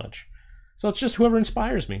show so much. So it's just whoever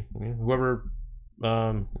inspires me, whoever,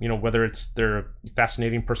 whether it's their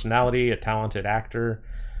fascinating personality, a talented actor,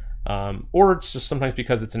 or it's just sometimes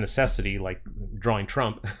because it's a necessity, like drawing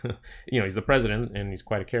Trump. He's the president and he's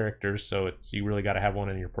quite a character, so you really got to have one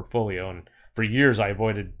in your portfolio. And for years, I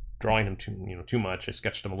avoided drawing him too much. I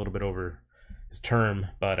sketched him a little bit over his term,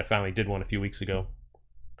 but I finally did one a few weeks ago.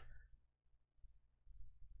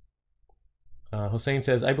 Hossein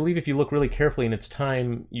says, I believe if you look really carefully and it's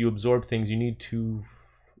time, you absorb things you need to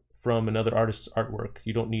from another artist's artwork.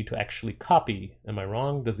 You don't need to actually copy. Am I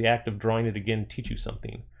wrong? Does the act of drawing it again teach you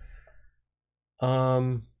something?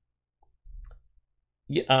 Yeah,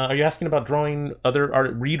 are you asking about redrawing other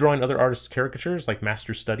artists' caricatures, like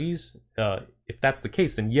master studies? If that's the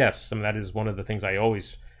case, then yes. I mean, that is one of the things I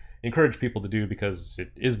always encourage people to do, because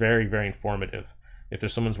it is very, very informative. If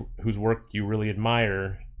there's someone whose work you really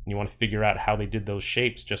admire, and you want to figure out how they did those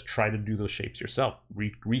shapes, just try to do those shapes yourself.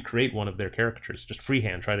 Recreate one of their caricatures. Just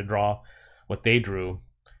freehand, try to draw what they drew,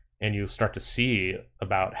 and you'll start to see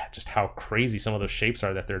about just how crazy some of those shapes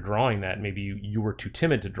are that they're drawing that maybe you were too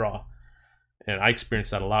timid to draw. And I experience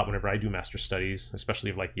that a lot whenever I do master studies, especially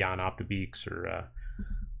of like Jan Optebeeks or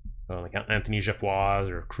like Anthony Geoffroy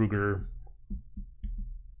or Kruger.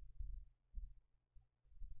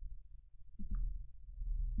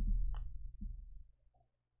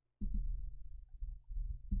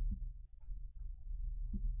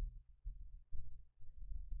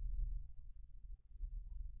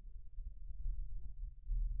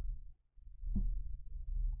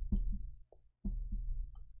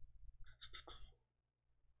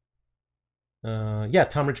 Yeah,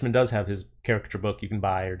 Tom Richmond does have his caricature book you can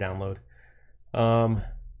buy or download.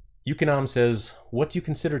 Yukinom says, what do you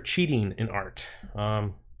consider cheating in art?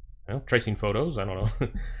 Well, tracing photos, I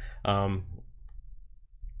don't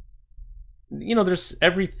know. There's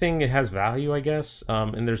everything that has value, I guess.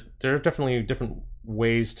 And there are definitely different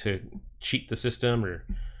ways to cheat the system, or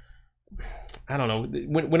I don't know.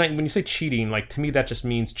 When you say cheating, like, to me that just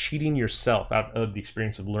means cheating yourself out of the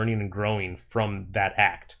experience of learning and growing from that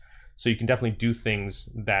act. So you can definitely do things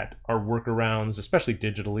that are workarounds, especially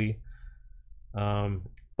digitally.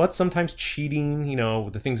 But sometimes cheating,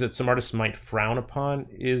 the things that some artists might frown upon,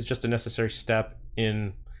 is just a necessary step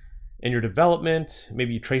in your development.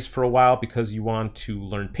 Maybe you trace for a while because you want to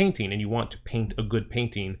learn painting and you want to paint a good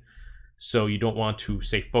painting. So you don't want to,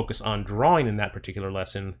 say, focus on drawing in that particular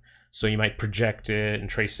lesson. So you might project it and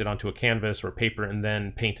trace it onto a canvas or a paper and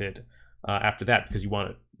then paint it after that, because you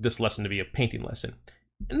want this lesson to be a painting lesson.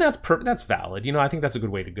 And that's valid. I think that's a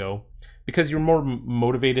good way to go, because you're more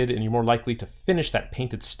motivated and you're more likely to finish that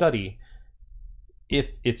painted study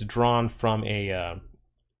if it's drawn from a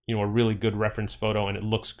really good reference photo and it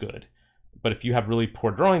looks good. But if you have really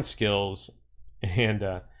poor drawing skills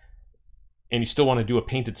and you still want to do a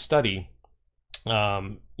painted study,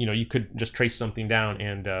 you could just trace something down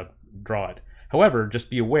and draw it. However,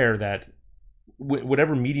 just be aware that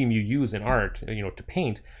whatever medium you use in art, to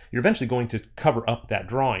paint, you're eventually going to cover up that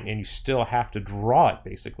drawing, and you still have to draw it,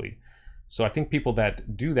 basically. So I think people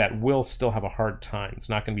that do that will still have a hard time. It's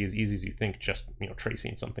not going to be as easy as you think, just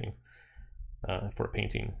tracing something for a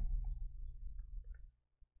painting.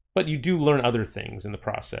 But you do learn other things in the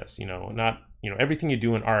process. Not everything you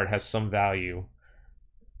do in art has some value,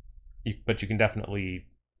 but you can definitely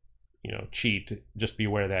cheat, just be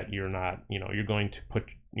aware that you're not, you're going to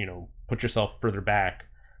put yourself further back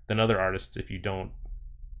than other artists if you don't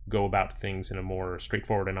go about things in a more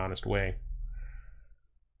straightforward and honest way.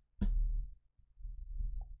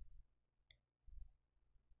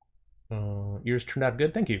 Yours turned out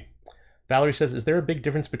good, thank you. Valerie says, is there a big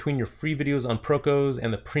difference between your free videos on Procos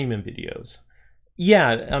and the premium videos?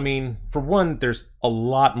 Yeah, I mean, for one, there's a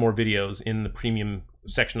lot more videos in the premium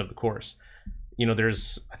section of the course.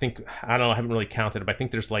 There's, I think, I don't know, I haven't really counted, but I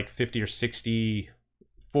think there's like 50 or 60,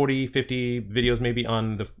 40, 50 videos maybe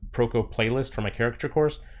on the Proco playlist for my caricature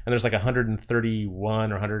course. And there's like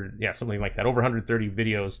 131 or 100, yeah, something like that, over 130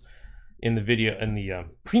 videos in the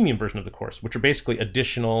premium version of the course, which are basically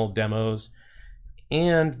additional demos.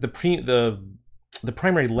 And the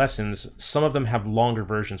primary lessons, some of them have longer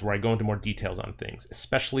versions where I go into more details on things,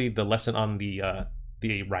 especially the lesson on the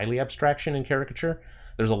Riley abstraction in caricature.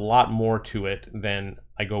 There's a lot more to it than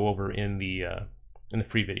I go over in the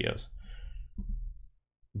free videos.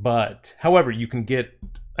 But however, you can get,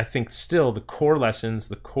 I think, still the core lessons,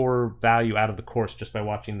 the core value out of the course just by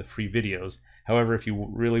watching the free videos. However, if you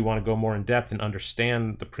really want to go more in depth and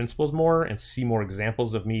understand the principles more and see more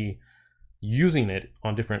examples of me using it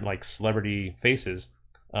on different like celebrity faces,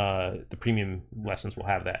 the premium lessons will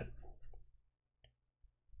have that.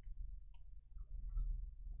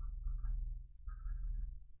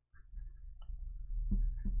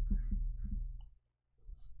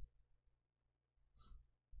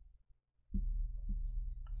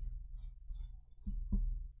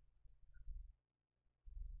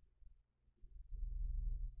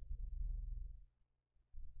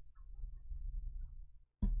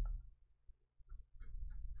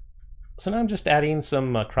 So now I'm just adding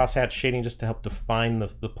some crosshatch shading just to help define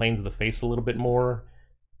the planes of the face a little bit more,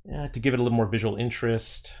 to give it a little more visual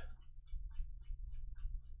interest,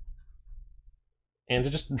 and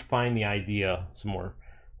to just refine the idea some more.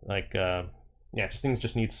 Like, yeah, things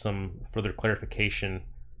just need some further clarification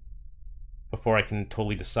before I can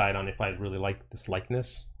totally decide on if I really like this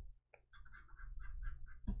likeness.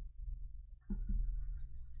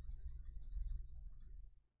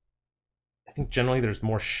 I think generally there's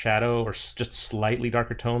more shadow or just slightly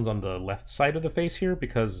darker tones on the left side of the face here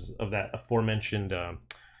because of that aforementioned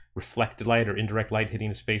reflected light or indirect light hitting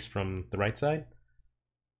his face from the right side.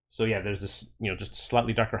 So yeah, there's this, just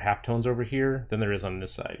slightly darker halftones over here than there is on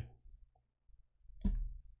this side.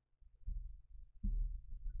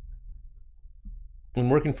 When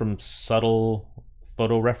working from subtle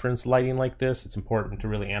photo reference lighting like this, it's important to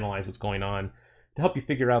really analyze what's going on to help you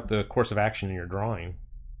figure out the course of action in your drawing.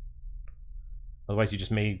 Otherwise, you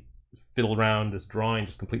just may fiddle around this drawing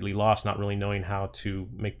just completely lost, not really knowing how to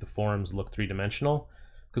make the forms look three-dimensional.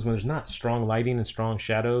 Because when there's not strong lighting and strong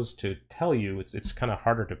shadows to tell you, it's kind of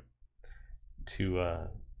harder to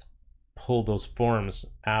pull those forms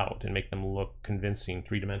out and make them look convincing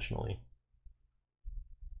three-dimensionally.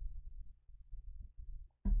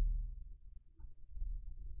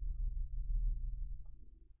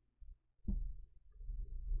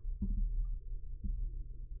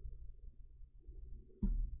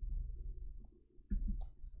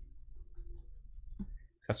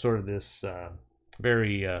 Sort of this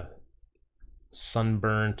very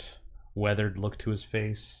sunburnt, weathered look to his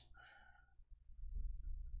face.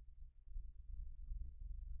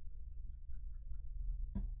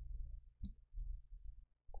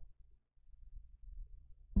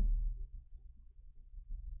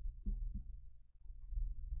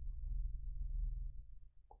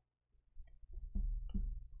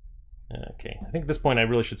 Okay, I think at this point I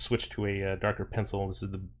really should switch to a darker pencil. This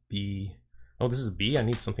is the B. Oh, this is a B? I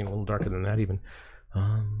need something a little darker than that even.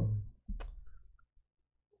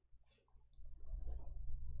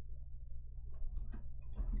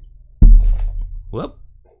 Whoop.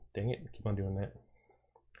 Dang it, keep on doing that.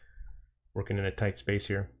 Working in a tight space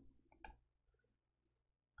here.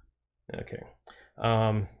 Okay.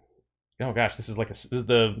 Oh gosh, this is like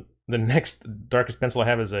the next darkest pencil I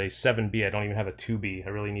have is a 7B. I don't even have a 2B. I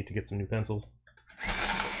really need to get some new pencils.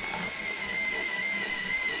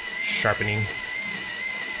 Sharpening.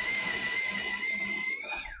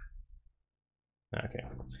 Okay.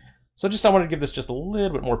 So I wanted to give this just a little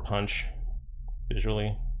bit more punch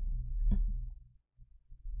visually.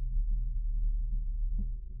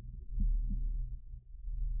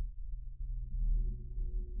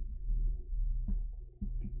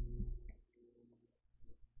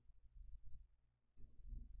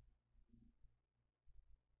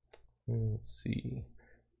 Let's see.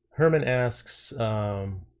 Herman asks,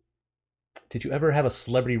 did you ever have a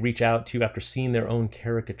celebrity reach out to you after seeing their own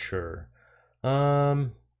caricature?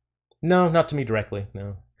 No, not to me directly,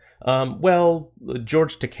 no. Well,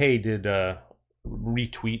 George Takei did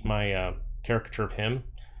retweet my caricature of him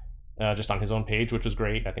just on his own page, which was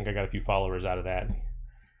great. I think I got a few followers out of that.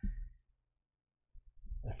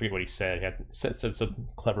 I forget what he said. He had said some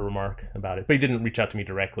clever remark about it, but he didn't reach out to me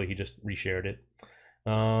directly. He just reshared it.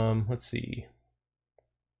 Let's see.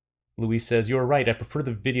 Louise says, "You're right. I prefer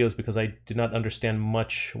the videos because I did not understand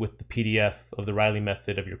much with the PDF of the Riley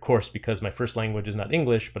method of your course because my first language is not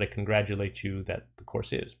English, but I congratulate you that the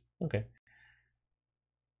course is." Okay.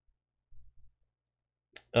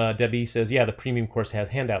 Debbie says, "Yeah, the premium course has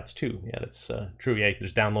handouts too." Yeah, that's true. Yeah,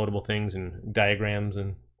 there's downloadable things and diagrams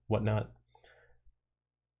and whatnot.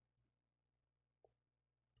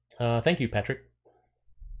 Thank you, Patrick.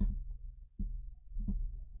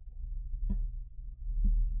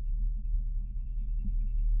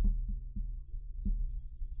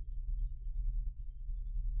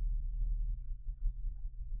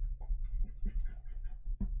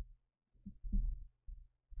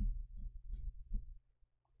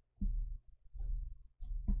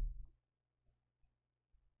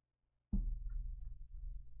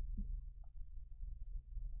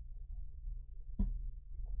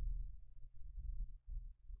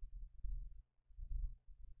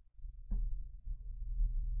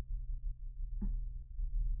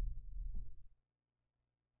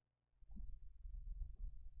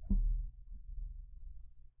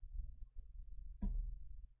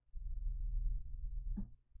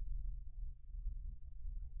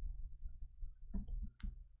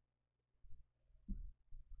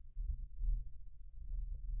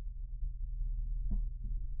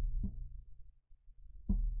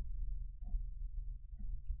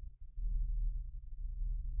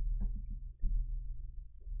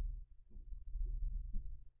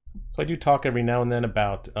 So I do talk every now and then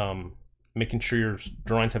about making sure your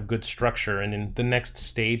drawings have good structure, and in the next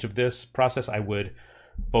stage of this process I would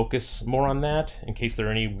focus more on that in case there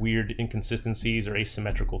are any weird inconsistencies or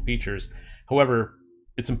asymmetrical features. However,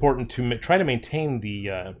 it's important to try to maintain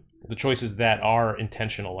the choices that are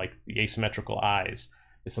intentional, like the asymmetrical eyes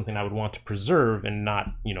is something I would want to preserve and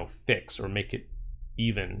not, you know, fix or make it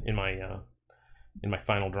even in my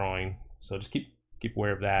final drawing. So just keep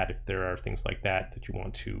aware of that if there are things like that that you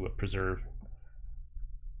want to preserve,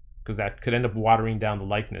 because that could end up watering down the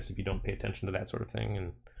likeness if you don't pay attention to that sort of thing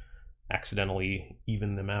and accidentally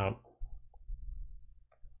even them out.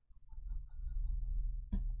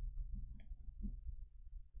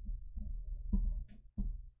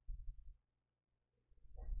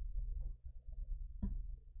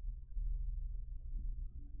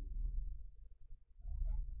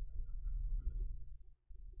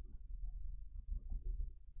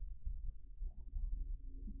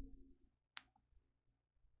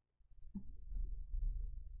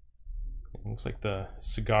 Looks like the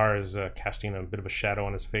cigar is casting a bit of a shadow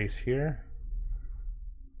on his face here,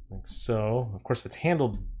 like so. Of course, if it's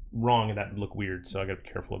handled wrong, that would look weird, so I gotta be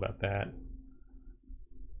careful about that.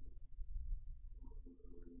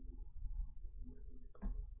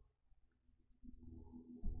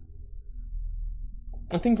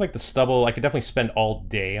 And things like the stubble, I could definitely spend all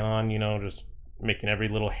day on, you know, just making every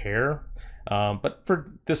little hair. But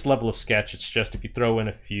for this level of sketch, it's just if you throw in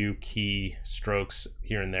a few key strokes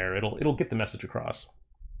here and there, it'll get the message across.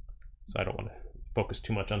 So I don't want to focus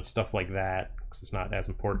too much on stuff like that because it's not as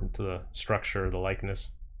important to the structure or the likeness.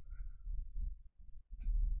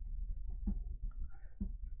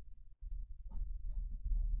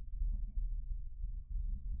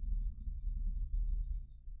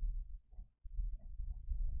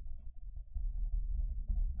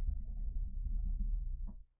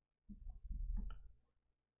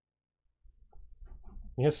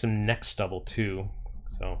 He has some neck stubble too,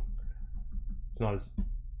 so it's not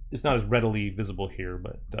as readily visible here,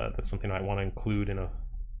 but that's something I want to include in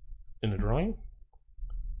a drawing.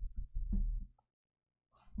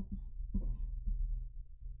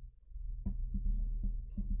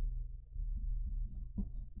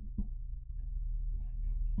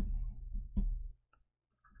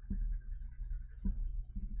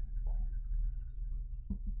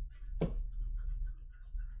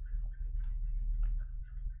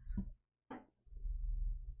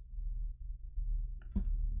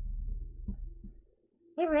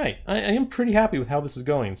 All right, I am pretty happy with how this is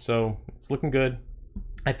going, so it's looking good.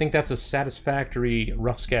 I think that's a satisfactory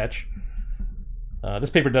rough sketch.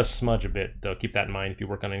 This paper does smudge a bit, though. Keep that in mind if you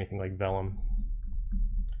work on anything like vellum.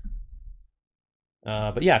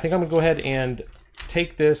 But yeah, I think I'm gonna go ahead and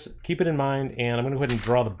take this, keep it in mind, and I'm gonna go ahead and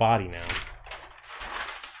draw the body now.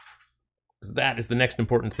 Because that is the next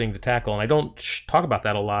important thing to tackle, and I don't talk about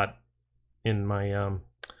that a lot in my,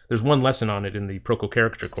 there's one lesson on it in the Proco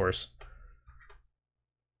Caricature course.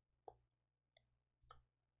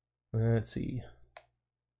 Let's see.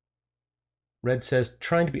 Red says,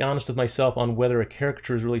 trying to be honest with myself on whether a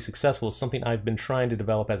caricature is really successful is something I've been trying to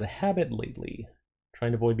develop as a habit lately.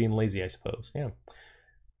 Trying to avoid being lazy, I suppose.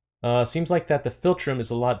 Yeah. Seems like that the filtrum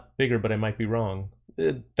is a lot bigger, but I might be wrong.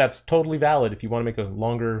 That's totally valid if you want to make a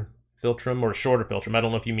longer filtrum or a shorter filtrum. I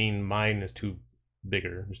don't know if you mean mine is too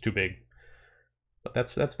bigger. It's too big. But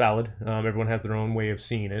that's valid. Everyone has their own way of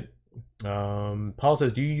seeing it. Paul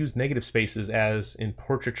says, do you use negative spaces as in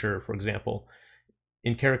portraiture, for example?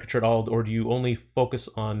 In caricature at all, or do you only focus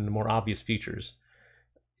on more obvious features?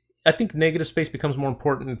 I think negative space becomes more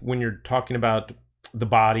important when you're talking about the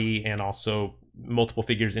body and also multiple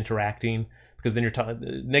figures interacting, because then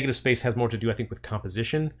negative space has more to do, I think, with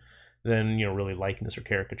composition than, you know, really likeness or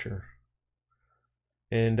caricature.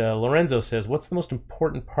 And Lorenzo says, what's the most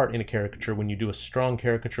important part in a caricature when you do a strong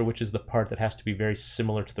caricature? Which is the part that has to be very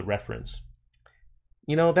similar to the reference?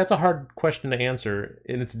 You know, that's a hard question to answer,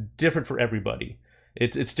 and it's different for everybody.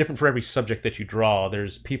 It's different for every subject that you draw.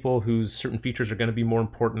 There's people whose certain features are going to be more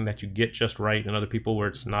important that you get just right, and other people where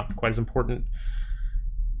it's not quite as important.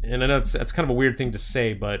 And I know that's kind of a weird thing to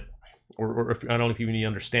say, but or if, I don't know if you even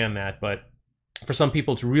understand that, but for some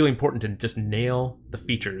people it's really important to just nail the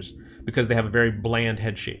features because they have a very bland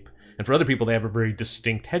head shape. And for other people, they have a very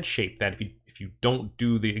distinct head shape that if you don't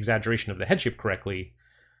do the exaggeration of the head shape correctly,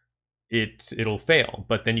 it'll fail.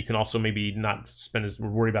 But then you can also maybe not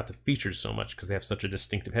worry about the features so much because they have such a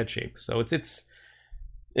distinctive head shape. So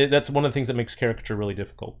that's one of the things that makes caricature really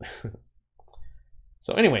difficult.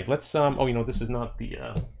 So anyway, let's oh, you know, this is not the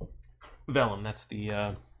vellum, that's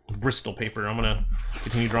the Bristol paper. I'm gonna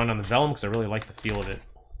continue drawing on the vellum because I really like the feel of it.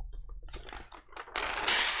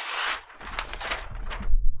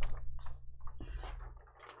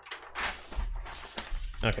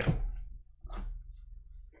 Okay.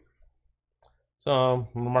 So I'm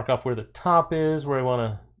going to mark off where the top is, where I want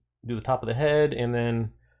to do the top of the head, and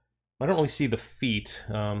then I don't really see the feet.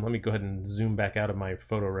 Let me go ahead and zoom back out of my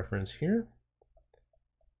photo reference here.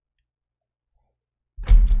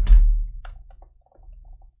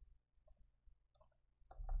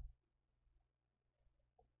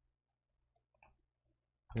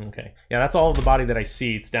 Okay, yeah, that's all of the body that I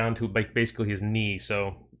see. It's down to basically his knee,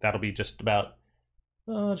 so that'll be just about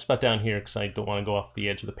down here because I don't want to go off the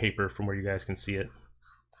edge of the paper from where you guys can see it.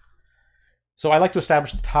 So I like to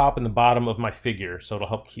establish the top and the bottom of my figure, so it'll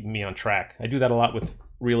help keep me on track. I do that a lot with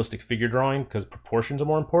realistic figure drawing because proportions are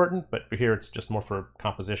more important, but for here it's just more for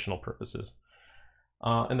compositional purposes.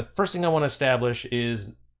 And the first thing I want to establish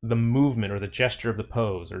is the movement or the gesture of the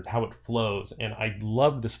pose or how it flows. And I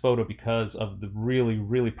love this photo because of the really,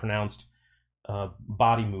 really pronounced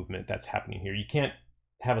body movement that's happening here. You can't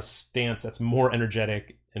have a stance that's more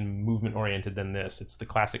energetic and movement oriented than this. It's the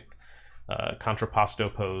classic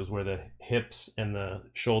contrapposto pose where the hips and the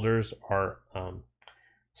shoulders are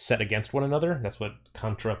set against one another. That's what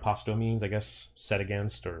contrapposto means, I guess, set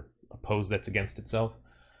against, or a pose that's against itself.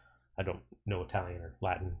 I don't know Italian or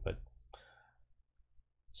Latin, but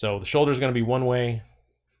so the shoulder is going to be one way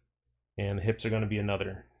and the hips are going to be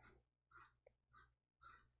another.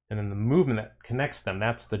 And then the movement that connects them,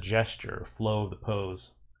 that's the gesture, flow of the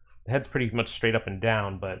pose. The head's pretty much straight up and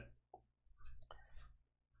down, but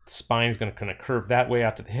the spine's going to kind of curve that way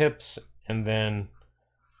out to the hips and then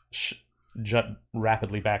jut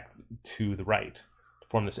rapidly back to the right to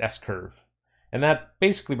form this S curve. And that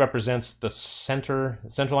basically represents the center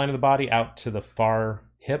line of the body out to the far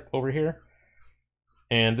hip over here.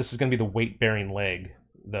 And this is going to be the weight-bearing leg,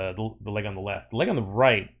 the leg on the left. The leg on the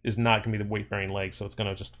right is not going to be the weight-bearing leg, so it's going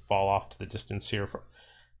to just fall off to the distance here,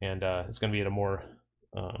 and it's going to be at a more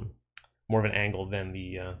of an angle than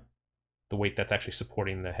the weight that's actually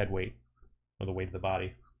supporting the head weight or the weight of the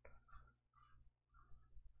body.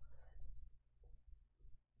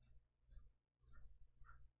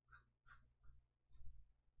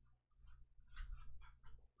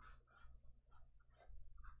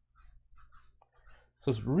 So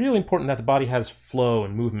it's really important that the body has flow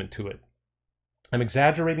and movement to it. I'm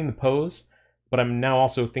exaggerating the pose, but I'm now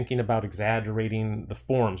also thinking about exaggerating the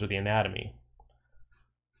forms or the anatomy.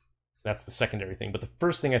 That's the secondary thing. But the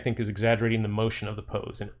first thing I think is exaggerating the motion of the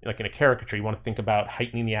pose. And like in a caricature, you want to think about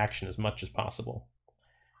heightening the action as much as possible.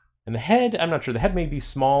 And the head, I'm not sure. The head may be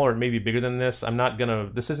small or it may be bigger than this.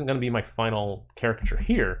 This isn't going to be my final caricature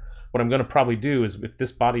here. What I'm going to probably do is, if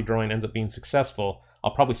this body drawing ends up being successful,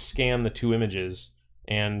 I'll probably scan the two images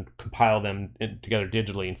and compile them together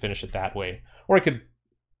digitally and finish it that way. Or I could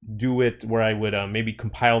do it where I would maybe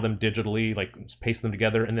compile them digitally, like paste them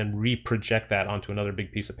together, and then reproject that onto another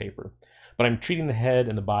big piece of paper. But I'm treating the head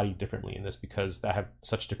and the body differently in this because I have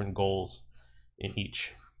such different goals in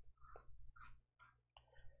each.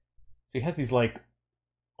 So he has these like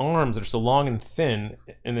arms that are so long and thin,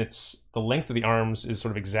 and it's the length of the arms is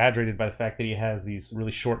sort of exaggerated by the fact that he has these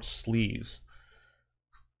really short sleeves.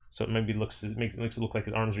 So it maybe makes it look like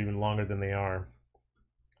his arms are even longer than they are,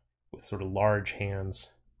 with sort of large hands.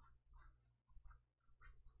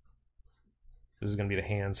 This is going to be the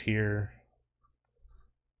hands here.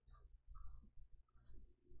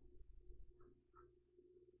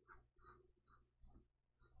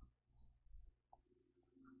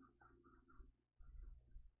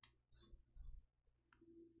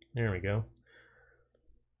 There we go.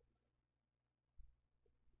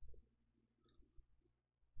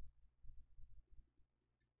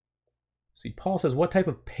 See, Paul says, what type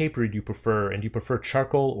of paper do you prefer? And do you prefer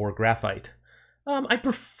charcoal or graphite? I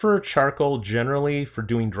prefer charcoal generally for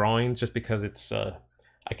doing drawings, just because it's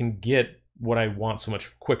I can get what I want so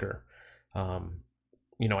much quicker.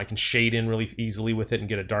 You know, I can shade in really easily with it and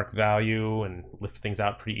get a dark value and lift things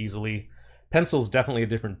out pretty easily. Pencil's definitely a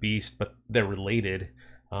different beast, but they're related.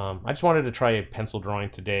 I just wanted to try a pencil drawing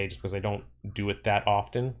today just because I don't do it that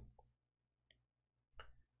often.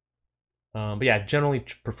 But yeah, I generally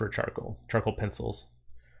prefer charcoal pencils.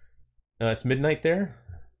 It's midnight there,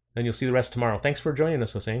 and you'll see the rest tomorrow. Thanks for joining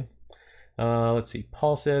us, Hossein. Let's see.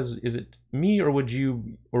 Paul says, is it me or would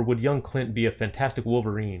young Clint be a fantastic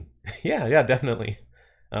Wolverine? yeah, definitely.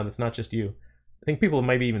 It's not just you. I think people have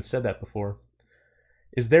maybe even said that before.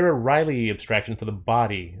 Is there a Riley abstraction for the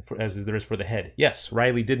body as there is for the head? Yes,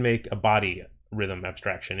 Riley did make a body rhythm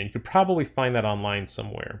abstraction, and you could probably find that online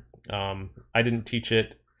somewhere. I didn't teach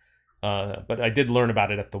it, but I did learn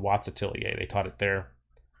about it at the Watts Atelier. They taught it there,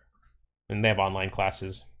 and they have online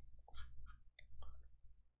classes.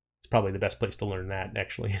 It's probably the best place to learn that,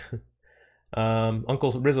 actually.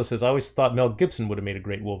 Uncle Rizzo says, I always thought Mel Gibson would have made a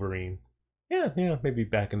great Wolverine. Yeah, maybe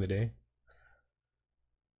back in the day.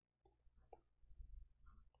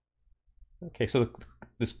 Okay, so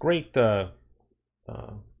this great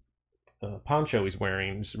poncho he's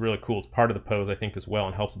wearing is really cool. It's part of the pose, I think, as well,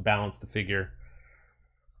 and helps balance the figure.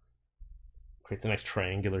 Creates a nice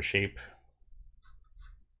triangular shape.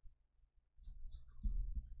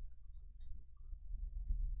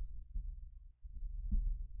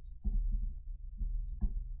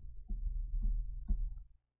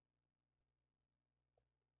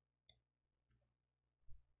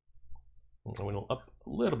 I went up a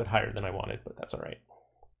little bit higher than I wanted, but that's all right.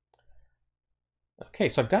 Okay,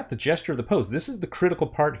 so I've got the gesture of the pose. This is the critical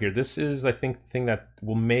part here. This is, I think, the thing that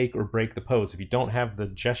will make or break the pose. If you don't have the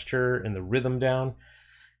gesture and the rhythm down,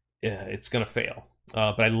 it's going to fail.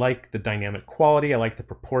 But I like the dynamic quality. I like the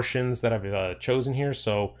proportions that I've chosen here.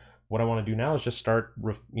 So what I want to do now is just start,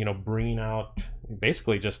 bringing out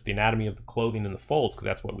basically just the anatomy of the clothing and the folds, because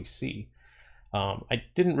that's what we see. I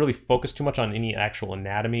didn't really focus too much on any actual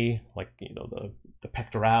anatomy, like the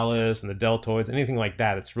pectoralis and the deltoids, anything like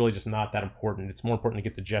that. It's really just not that important. It's more important to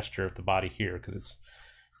get the gesture of the body here because it's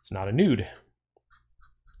not a nude.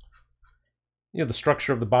 The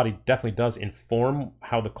structure of the body definitely does inform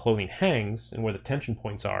how the clothing hangs and where the tension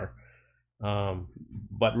points are.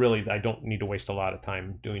 But really, I don't need to waste a lot of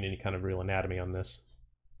time doing any kind of real anatomy on this.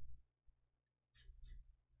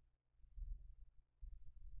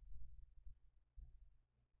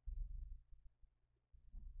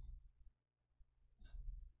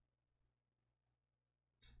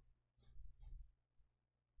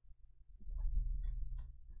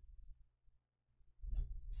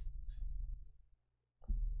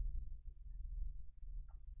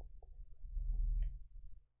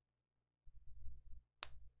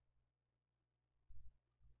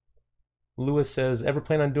 Lewis says, ever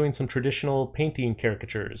plan on doing some traditional painting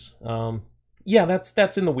caricatures? Yeah,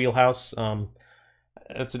 that's in the wheelhouse.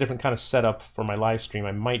 That's a different kind of setup for my live stream.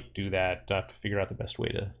 I might do that. I have to figure out the best way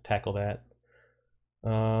to tackle that.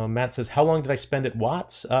 Matt says, how long did I spend at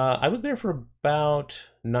Watts? I was there for about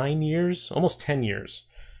 9 years, almost 10 years,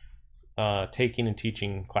 taking and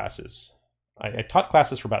teaching classes. I taught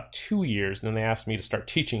classes for about 2 years, and then they asked me to start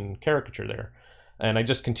teaching caricature there. And I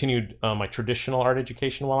just continued my traditional art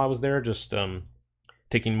education while I was there, just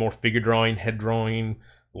taking more figure drawing, head drawing,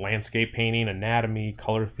 landscape painting, anatomy,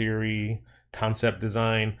 color theory, concept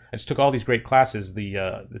design. I just took all these great classes. The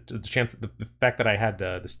fact that I had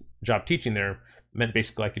this job teaching there meant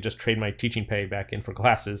basically I could just trade my teaching pay back in for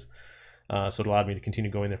classes. So it allowed me to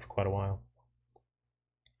continue going there for quite a while.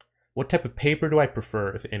 What type of paper do I prefer,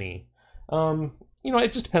 if any?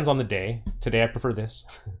 It just depends on the day. Today I prefer this.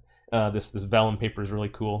 This vellum paper is really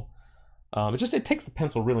cool. It takes the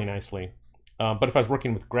pencil really nicely. But if I was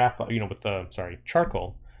working with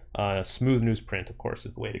charcoal, smooth newsprint, of course,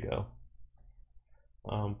 is the way to go.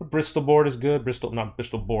 But Bristol board is good. Bristol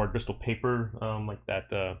paper, like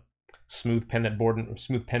that smooth pen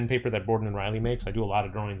paper that Borden and Riley makes. I do a lot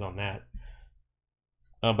of drawings on that.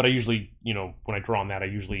 But I usually, you know, when I draw on that, I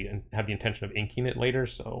usually have the intention of inking it later,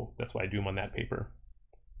 so that's why I do them on that paper.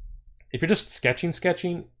 If you're just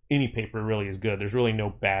sketching, any paper really is good. There's really no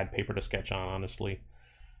bad paper to sketch on, honestly.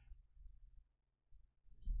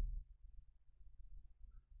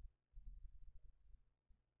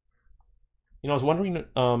 You know, I was wondering,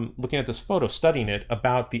 looking at this photo, studying it,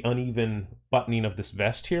 about the uneven buttoning of this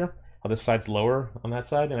vest here, how this side's lower on that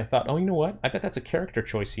side, and I thought, oh, you know what? I bet that's a character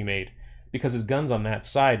choice he made, because his gun's on that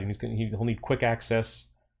side, and he'll need quick access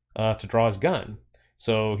to draw his gun.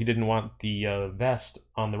 So he didn't want the vest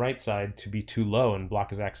on the right side to be too low and block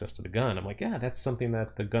his access to the gun. I'm like, yeah, that's something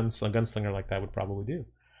that a gunslinger like that would probably do.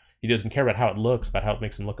 He doesn't care about how it looks, about how it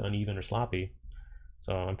makes him look uneven or sloppy.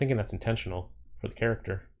 So I'm thinking that's intentional for the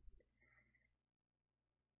character.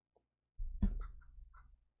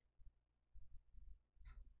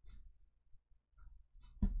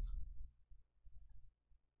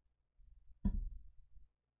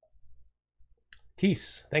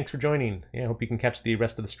 Keese, thanks for joining. Yeah, I hope you can catch the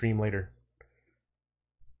rest of the stream later.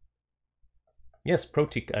 Yes,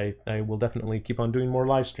 Proteek, I will definitely keep on doing more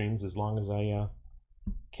live streams as long as I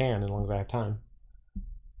can, as long as I have time.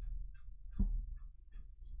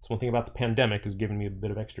 That's one thing about the pandemic, is giving me a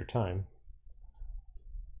bit of extra time.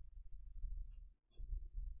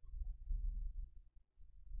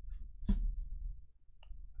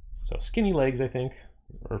 So skinny legs, I think,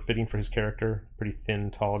 are fitting for his character. Pretty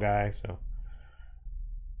thin, tall guy, so...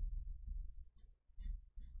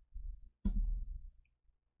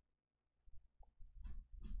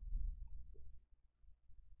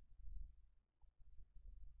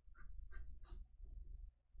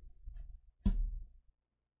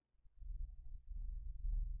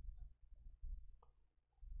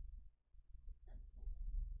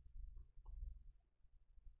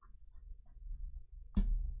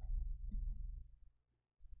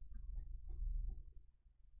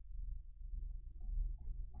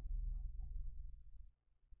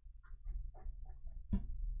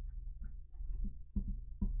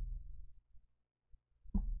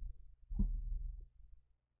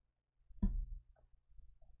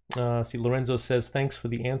 See, Lorenzo says, thanks for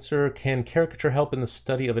the answer. Can caricature help in the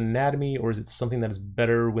study of anatomy, or is it something that is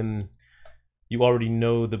better when you already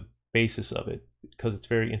know the basis of it? Because it's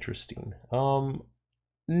very interesting.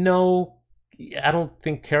 No, I don't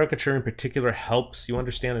think caricature in particular helps you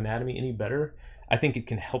understand anatomy any better. I think it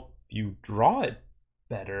can help you draw it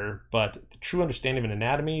better, but the true understanding of an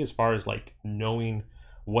anatomy, as far as like knowing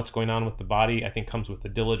what's going on with the body, I think comes with the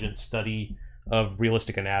diligent study of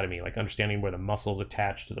realistic anatomy, like understanding where the muscles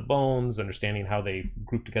attach to the bones, understanding how they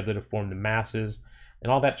group together to form the masses,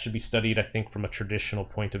 and all that should be studied, I think, from a traditional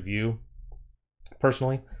point of view,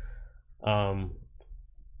 personally. But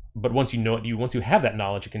once you know it, once you have that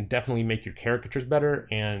knowledge, it can definitely make your caricatures better,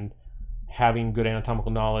 and having good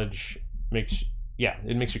anatomical knowledge makes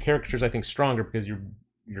your caricatures, I think, stronger, because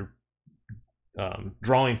you're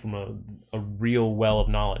drawing from a real well of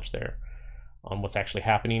knowledge there on what's actually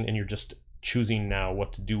happening, and you're just choosing now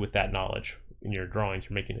what to do with that knowledge in your drawings.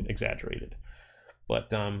 You're making it exaggerated.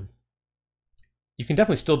 But you can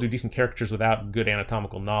definitely still do decent caricatures without good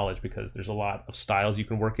anatomical knowledge, because there's a lot of styles you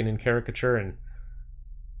can work in caricature, and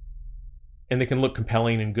they can look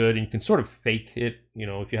compelling and good, and you can sort of fake it, you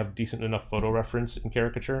know, if you have decent enough photo reference in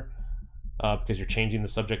caricature, because you're changing the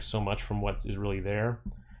subject so much from what is really there.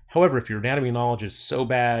 However, if your anatomy knowledge is so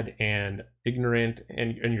bad and ignorant,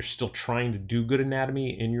 and you're still trying to do good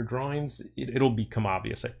anatomy in your drawings, it'll become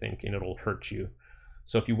obvious, I think, and it'll hurt you.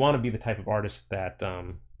 So if you want to be the type of artist that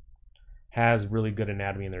has really good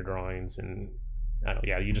anatomy in their drawings, and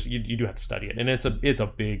you do have to study it, and it's a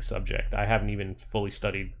big subject. I haven't even fully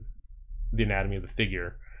studied the anatomy of the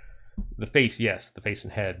figure. The face, yes, the face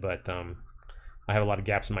and head, but I have a lot of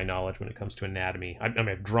gaps in my knowledge when it comes to anatomy. I mean,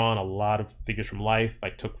 I've drawn a lot of figures from life. I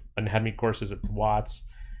took anatomy courses at Watts,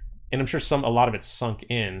 and I'm sure a lot of it's sunk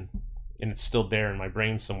in, and it's still there in my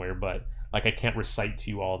brain somewhere, but like I can't recite to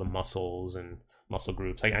you all the muscles and muscle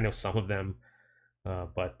groups. I know some of them,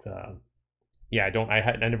 but yeah,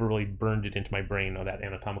 I never really burned it into my brain, all that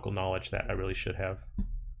anatomical knowledge that I really should have.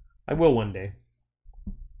 I will one day.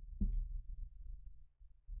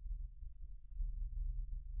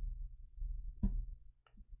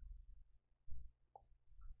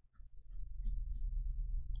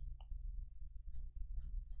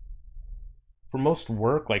 For most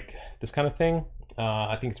work like this kind of thing,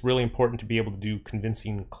 I think it's really important to be able to do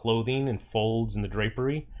convincing clothing and folds in the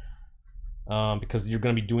drapery, because you're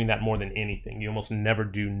going to be doing that more than anything. You almost never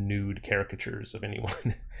do nude caricatures of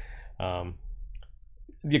anyone.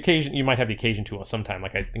 the occasion, you might have the occasion to sometime.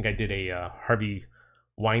 Like I think I did a Harvey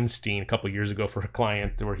Weinstein a couple years ago for a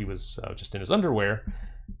client where he was just in his underwear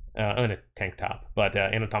and a tank top. But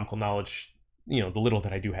anatomical knowledge, the little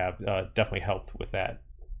that I do have definitely helped with that.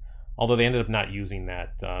 Although they ended up not using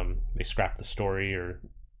that. They scrapped the story, or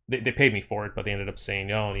they paid me for it, but they ended up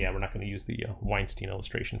saying, oh yeah, we're not going to use the Weinstein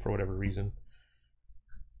illustration for whatever reason.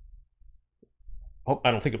 Oh,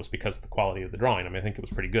 I don't think it was because of the quality of the drawing. I mean, I think it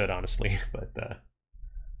was pretty good, honestly. But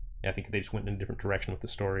yeah, I think they just went in a different direction with the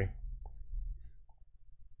story.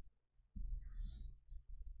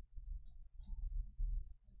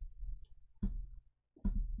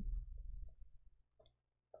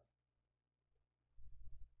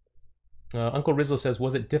 Uncle Rizzo says,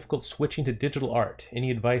 was it difficult switching to digital art?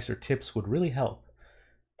 Any advice or tips would really help.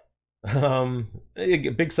 A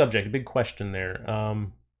big subject, a big question there.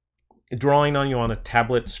 Drawing on a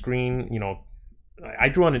tablet screen, I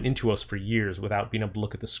drew on an Intuos for years without being able to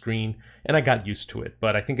look at the screen, and I got used to it.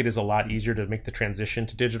 But I think it is a lot easier to make the transition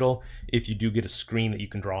to digital if you do get a screen that you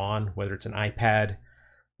can draw on, whether it's an iPad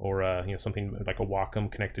or something like a Wacom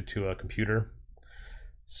connected to a computer.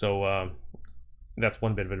 So that's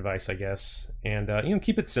one bit of advice, I guess. And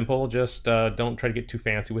keep it simple. Just don't try to get too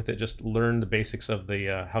fancy with it. Just learn the basics of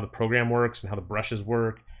the how the program works and how the brushes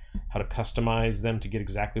work, how to customize them to get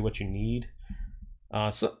exactly what you need.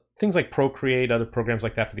 So things like Procreate, other programs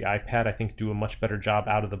like that for the iPad, I think do a much better job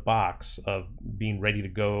out of the box of being ready to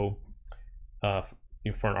go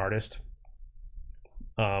for an artist.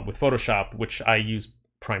 With Photoshop, which I use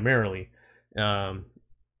primarily, I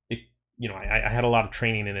had a lot of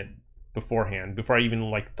training in it beforehand. Before I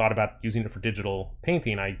even thought about using it for digital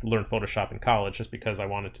painting, I learned Photoshop in college just because I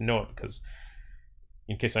wanted to know it, because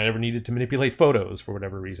in case I ever needed to manipulate photos for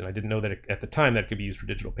whatever reason. I didn't know that at the time that it could be used for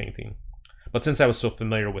digital painting. But since I was so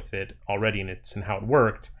familiar with it already and how it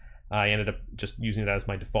worked, I ended up just using it as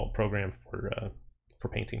my default program for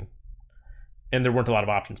painting. And there weren't a lot of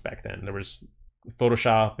options back then. There was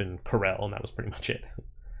Photoshop and Corel, and that was pretty much it.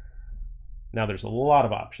 Now there's a lot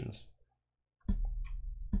of options.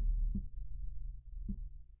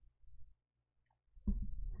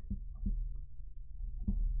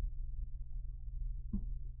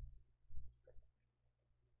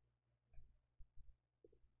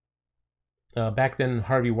 Back then,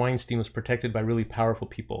 Harvey Weinstein was protected by really powerful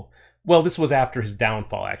people. Well, this was after his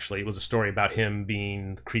downfall, actually. It was a story about him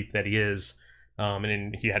being the creep that he is,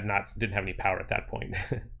 and he didn't have any power at that point.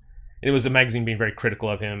 It was a magazine being very critical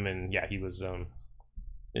of him, and yeah, he was,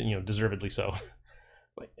 deservedly so.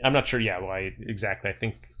 But I'm not sure, why exactly. I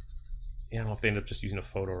think, I don't know if they ended up just using a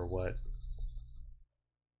photo or what.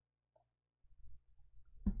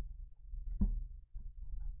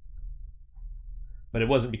 But it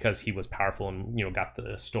wasn't because he was powerful and got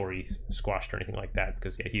the story squashed or anything like that,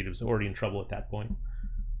 because yeah, he was already in trouble at that point.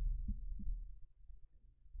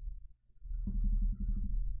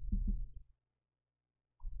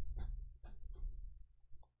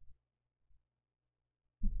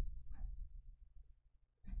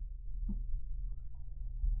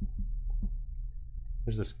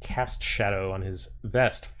 There's this cast shadow on his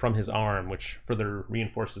vest from his arm, which further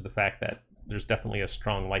reinforces the fact that there's definitely a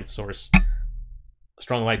strong light source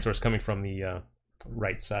coming from the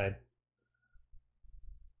right side.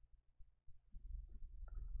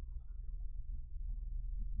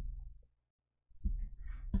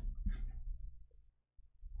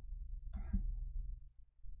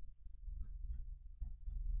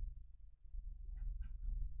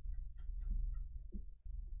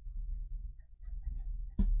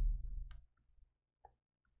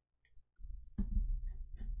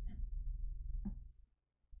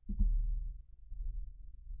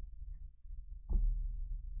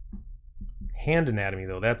 Hand anatomy,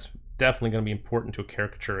 though, that's definitely going to be important to a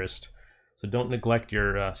caricaturist. So don't neglect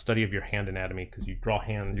your study of your hand anatomy, because you're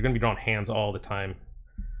going to be drawing hands all the time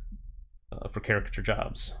for caricature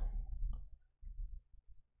jobs,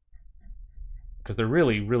 because they're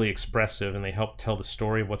really, really expressive, and they help tell the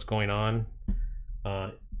story of what's going on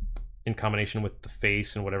in combination with the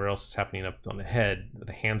face and whatever else is happening up on the head.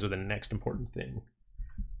 The hands are the next important thing.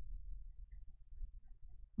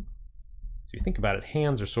 So you think about it,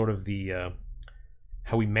 hands are sort of the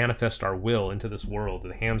how we manifest our will into this world.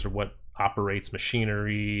 The hands are what operates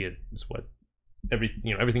machinery. It's what every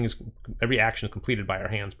action is completed by our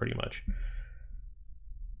hands, pretty much.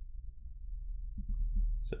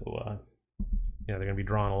 So they're going to be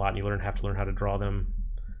drawn a lot, and you have to learn how to draw them,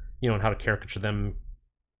 and how to caricature them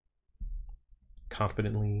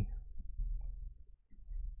confidently.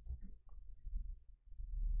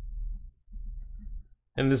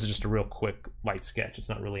 And this is just a real quick light sketch. It's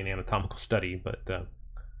not really an anatomical study, but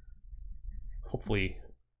hopefully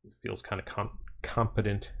feels kind of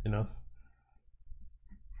competent enough.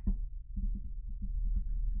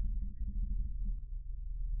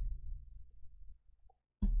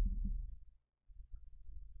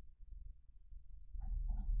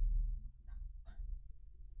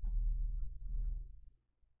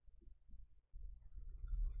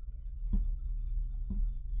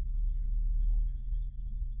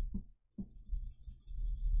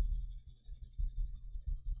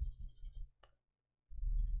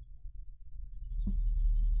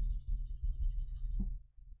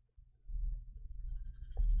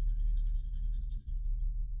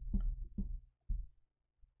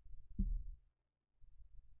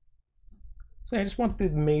 So I just want the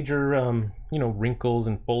major, you know, wrinkles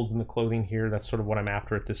and folds in the clothing here. That's sort of what I'm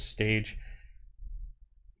after at this stage.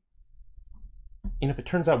 And if it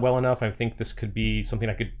turns out well enough, I think this could be something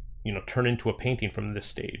I could, you know, turn into a painting from this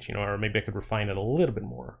stage, you know, or maybe I could refine it a little bit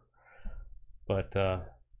more. But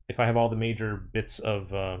if I have all the major bits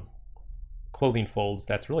of clothing folds,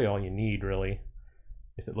 that's really all you need, really.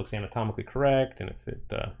 If it looks anatomically correct, and if it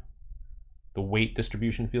the weight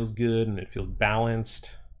distribution feels good and it feels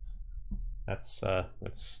balanced. That's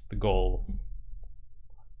the goal.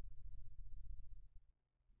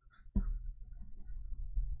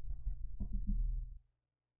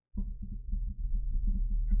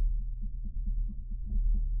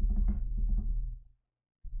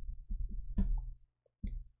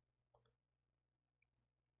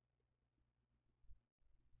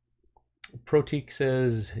 Proteek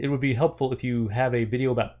says, it would be helpful if you have a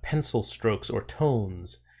video about pencil strokes or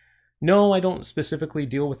tones. No, I don't specifically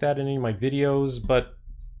deal with that in any of my videos, but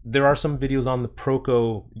there are some videos on the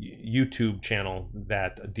Proco YouTube channel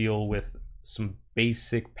that deal with some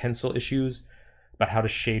basic pencil issues about how to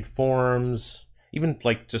shade forms, even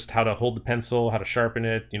like just how to hold the pencil, how to sharpen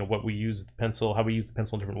it, you know, what we use the pencil, how we use the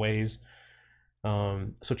pencil in different ways.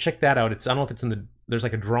 So check that out. I don't know if it's in the, there's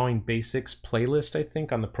like a drawing basics playlist, I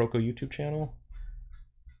think, on the Proco YouTube channel.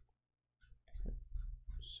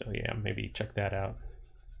 So yeah, maybe check that out.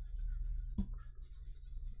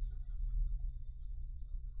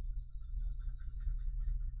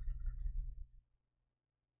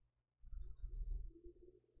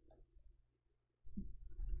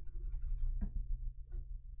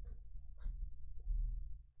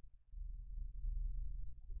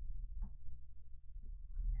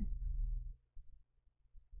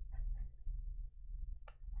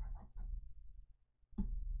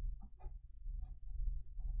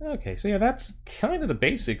 Okay, so yeah, that's kind of the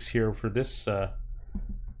basics here for this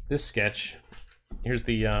this sketch. Here's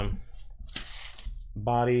the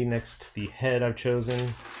body next to the head I've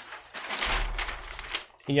chosen.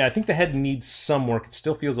 Yeah, I think the head needs some work. It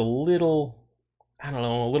still feels a little, I don't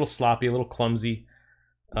know, a little sloppy, a little clumsy.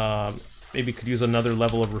 Maybe could use another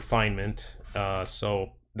level of refinement. So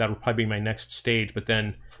that would probably be my next stage. But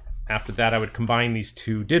then after that, I would combine these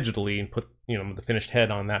two digitally and put, you know, the finished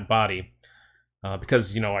head on that body.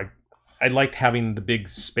 Because, you know, I liked having the big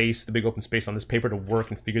space, the big open space on this paper to work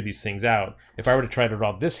and figure these things out. If I were to try to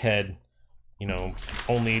draw this head, you know,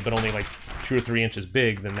 only like 2 or 3 inches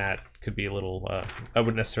big, then that could be a little, I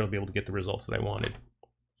wouldn't necessarily be able to get the results that I wanted.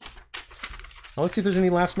 Now let's see if there's any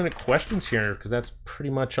last minute questions here, because that's pretty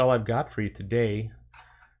much all I've got for you today.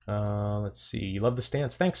 Let's see, you love the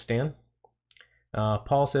stance. Thanks, Stan.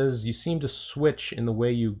 Paul says, you seem to switch in the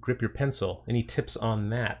way you grip your pencil. Any tips on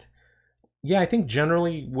that? Yeah, I think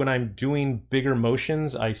generally when I'm doing bigger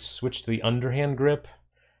motions, I switch to the underhand grip,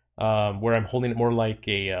 where I'm holding it more like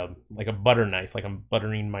a butter knife, like I'm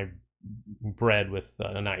buttering my bread with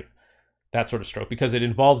a knife. That sort of stroke, because it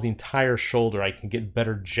involves the entire shoulder. I can get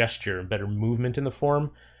better gesture and better movement in the form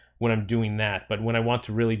when I'm doing that. But when I want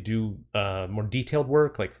to really do more detailed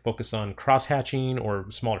work, like focus on cross-hatching or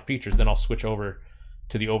smaller features, then I'll switch over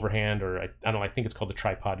to the overhand, or I don't know, I think it's called the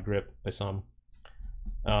tripod grip by some.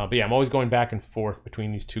 But yeah, I'm always going back and forth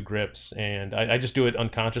between these two grips, and I just do it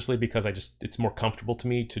unconsciously because it's more comfortable to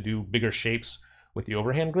me to do bigger shapes with the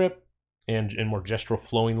overhand grip and more gestural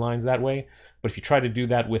flowing lines that way. But if you try to do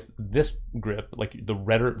that with this grip, like the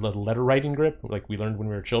letter writing grip, like we learned when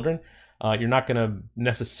we were children, you're not going to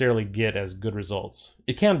necessarily get as good results.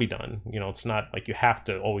 It can be done, you know, it's not like you have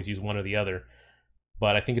to always use one or the other.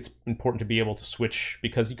 But I think it's important to be able to switch,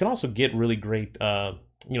 because you can also get really great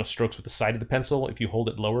you know, strokes with the side of the pencil if you hold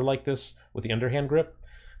it lower like this with the underhand grip.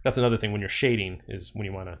 That's another thing when you're shading, is when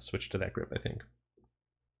you want to switch to that grip, I think.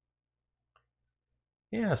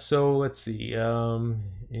 Yeah, so let's see.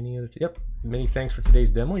 Any other? Yep. Many thanks for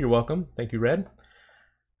today's demo. You're welcome. Thank you, Red.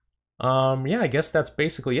 Yeah, I guess that's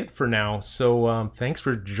basically it for now. So thanks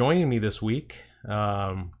for joining me this week.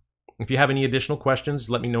 If you have any additional questions,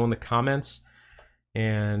 let me know in the comments.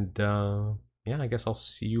 And yeah, I guess I'll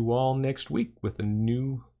see you all next week with a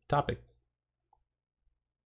new topic.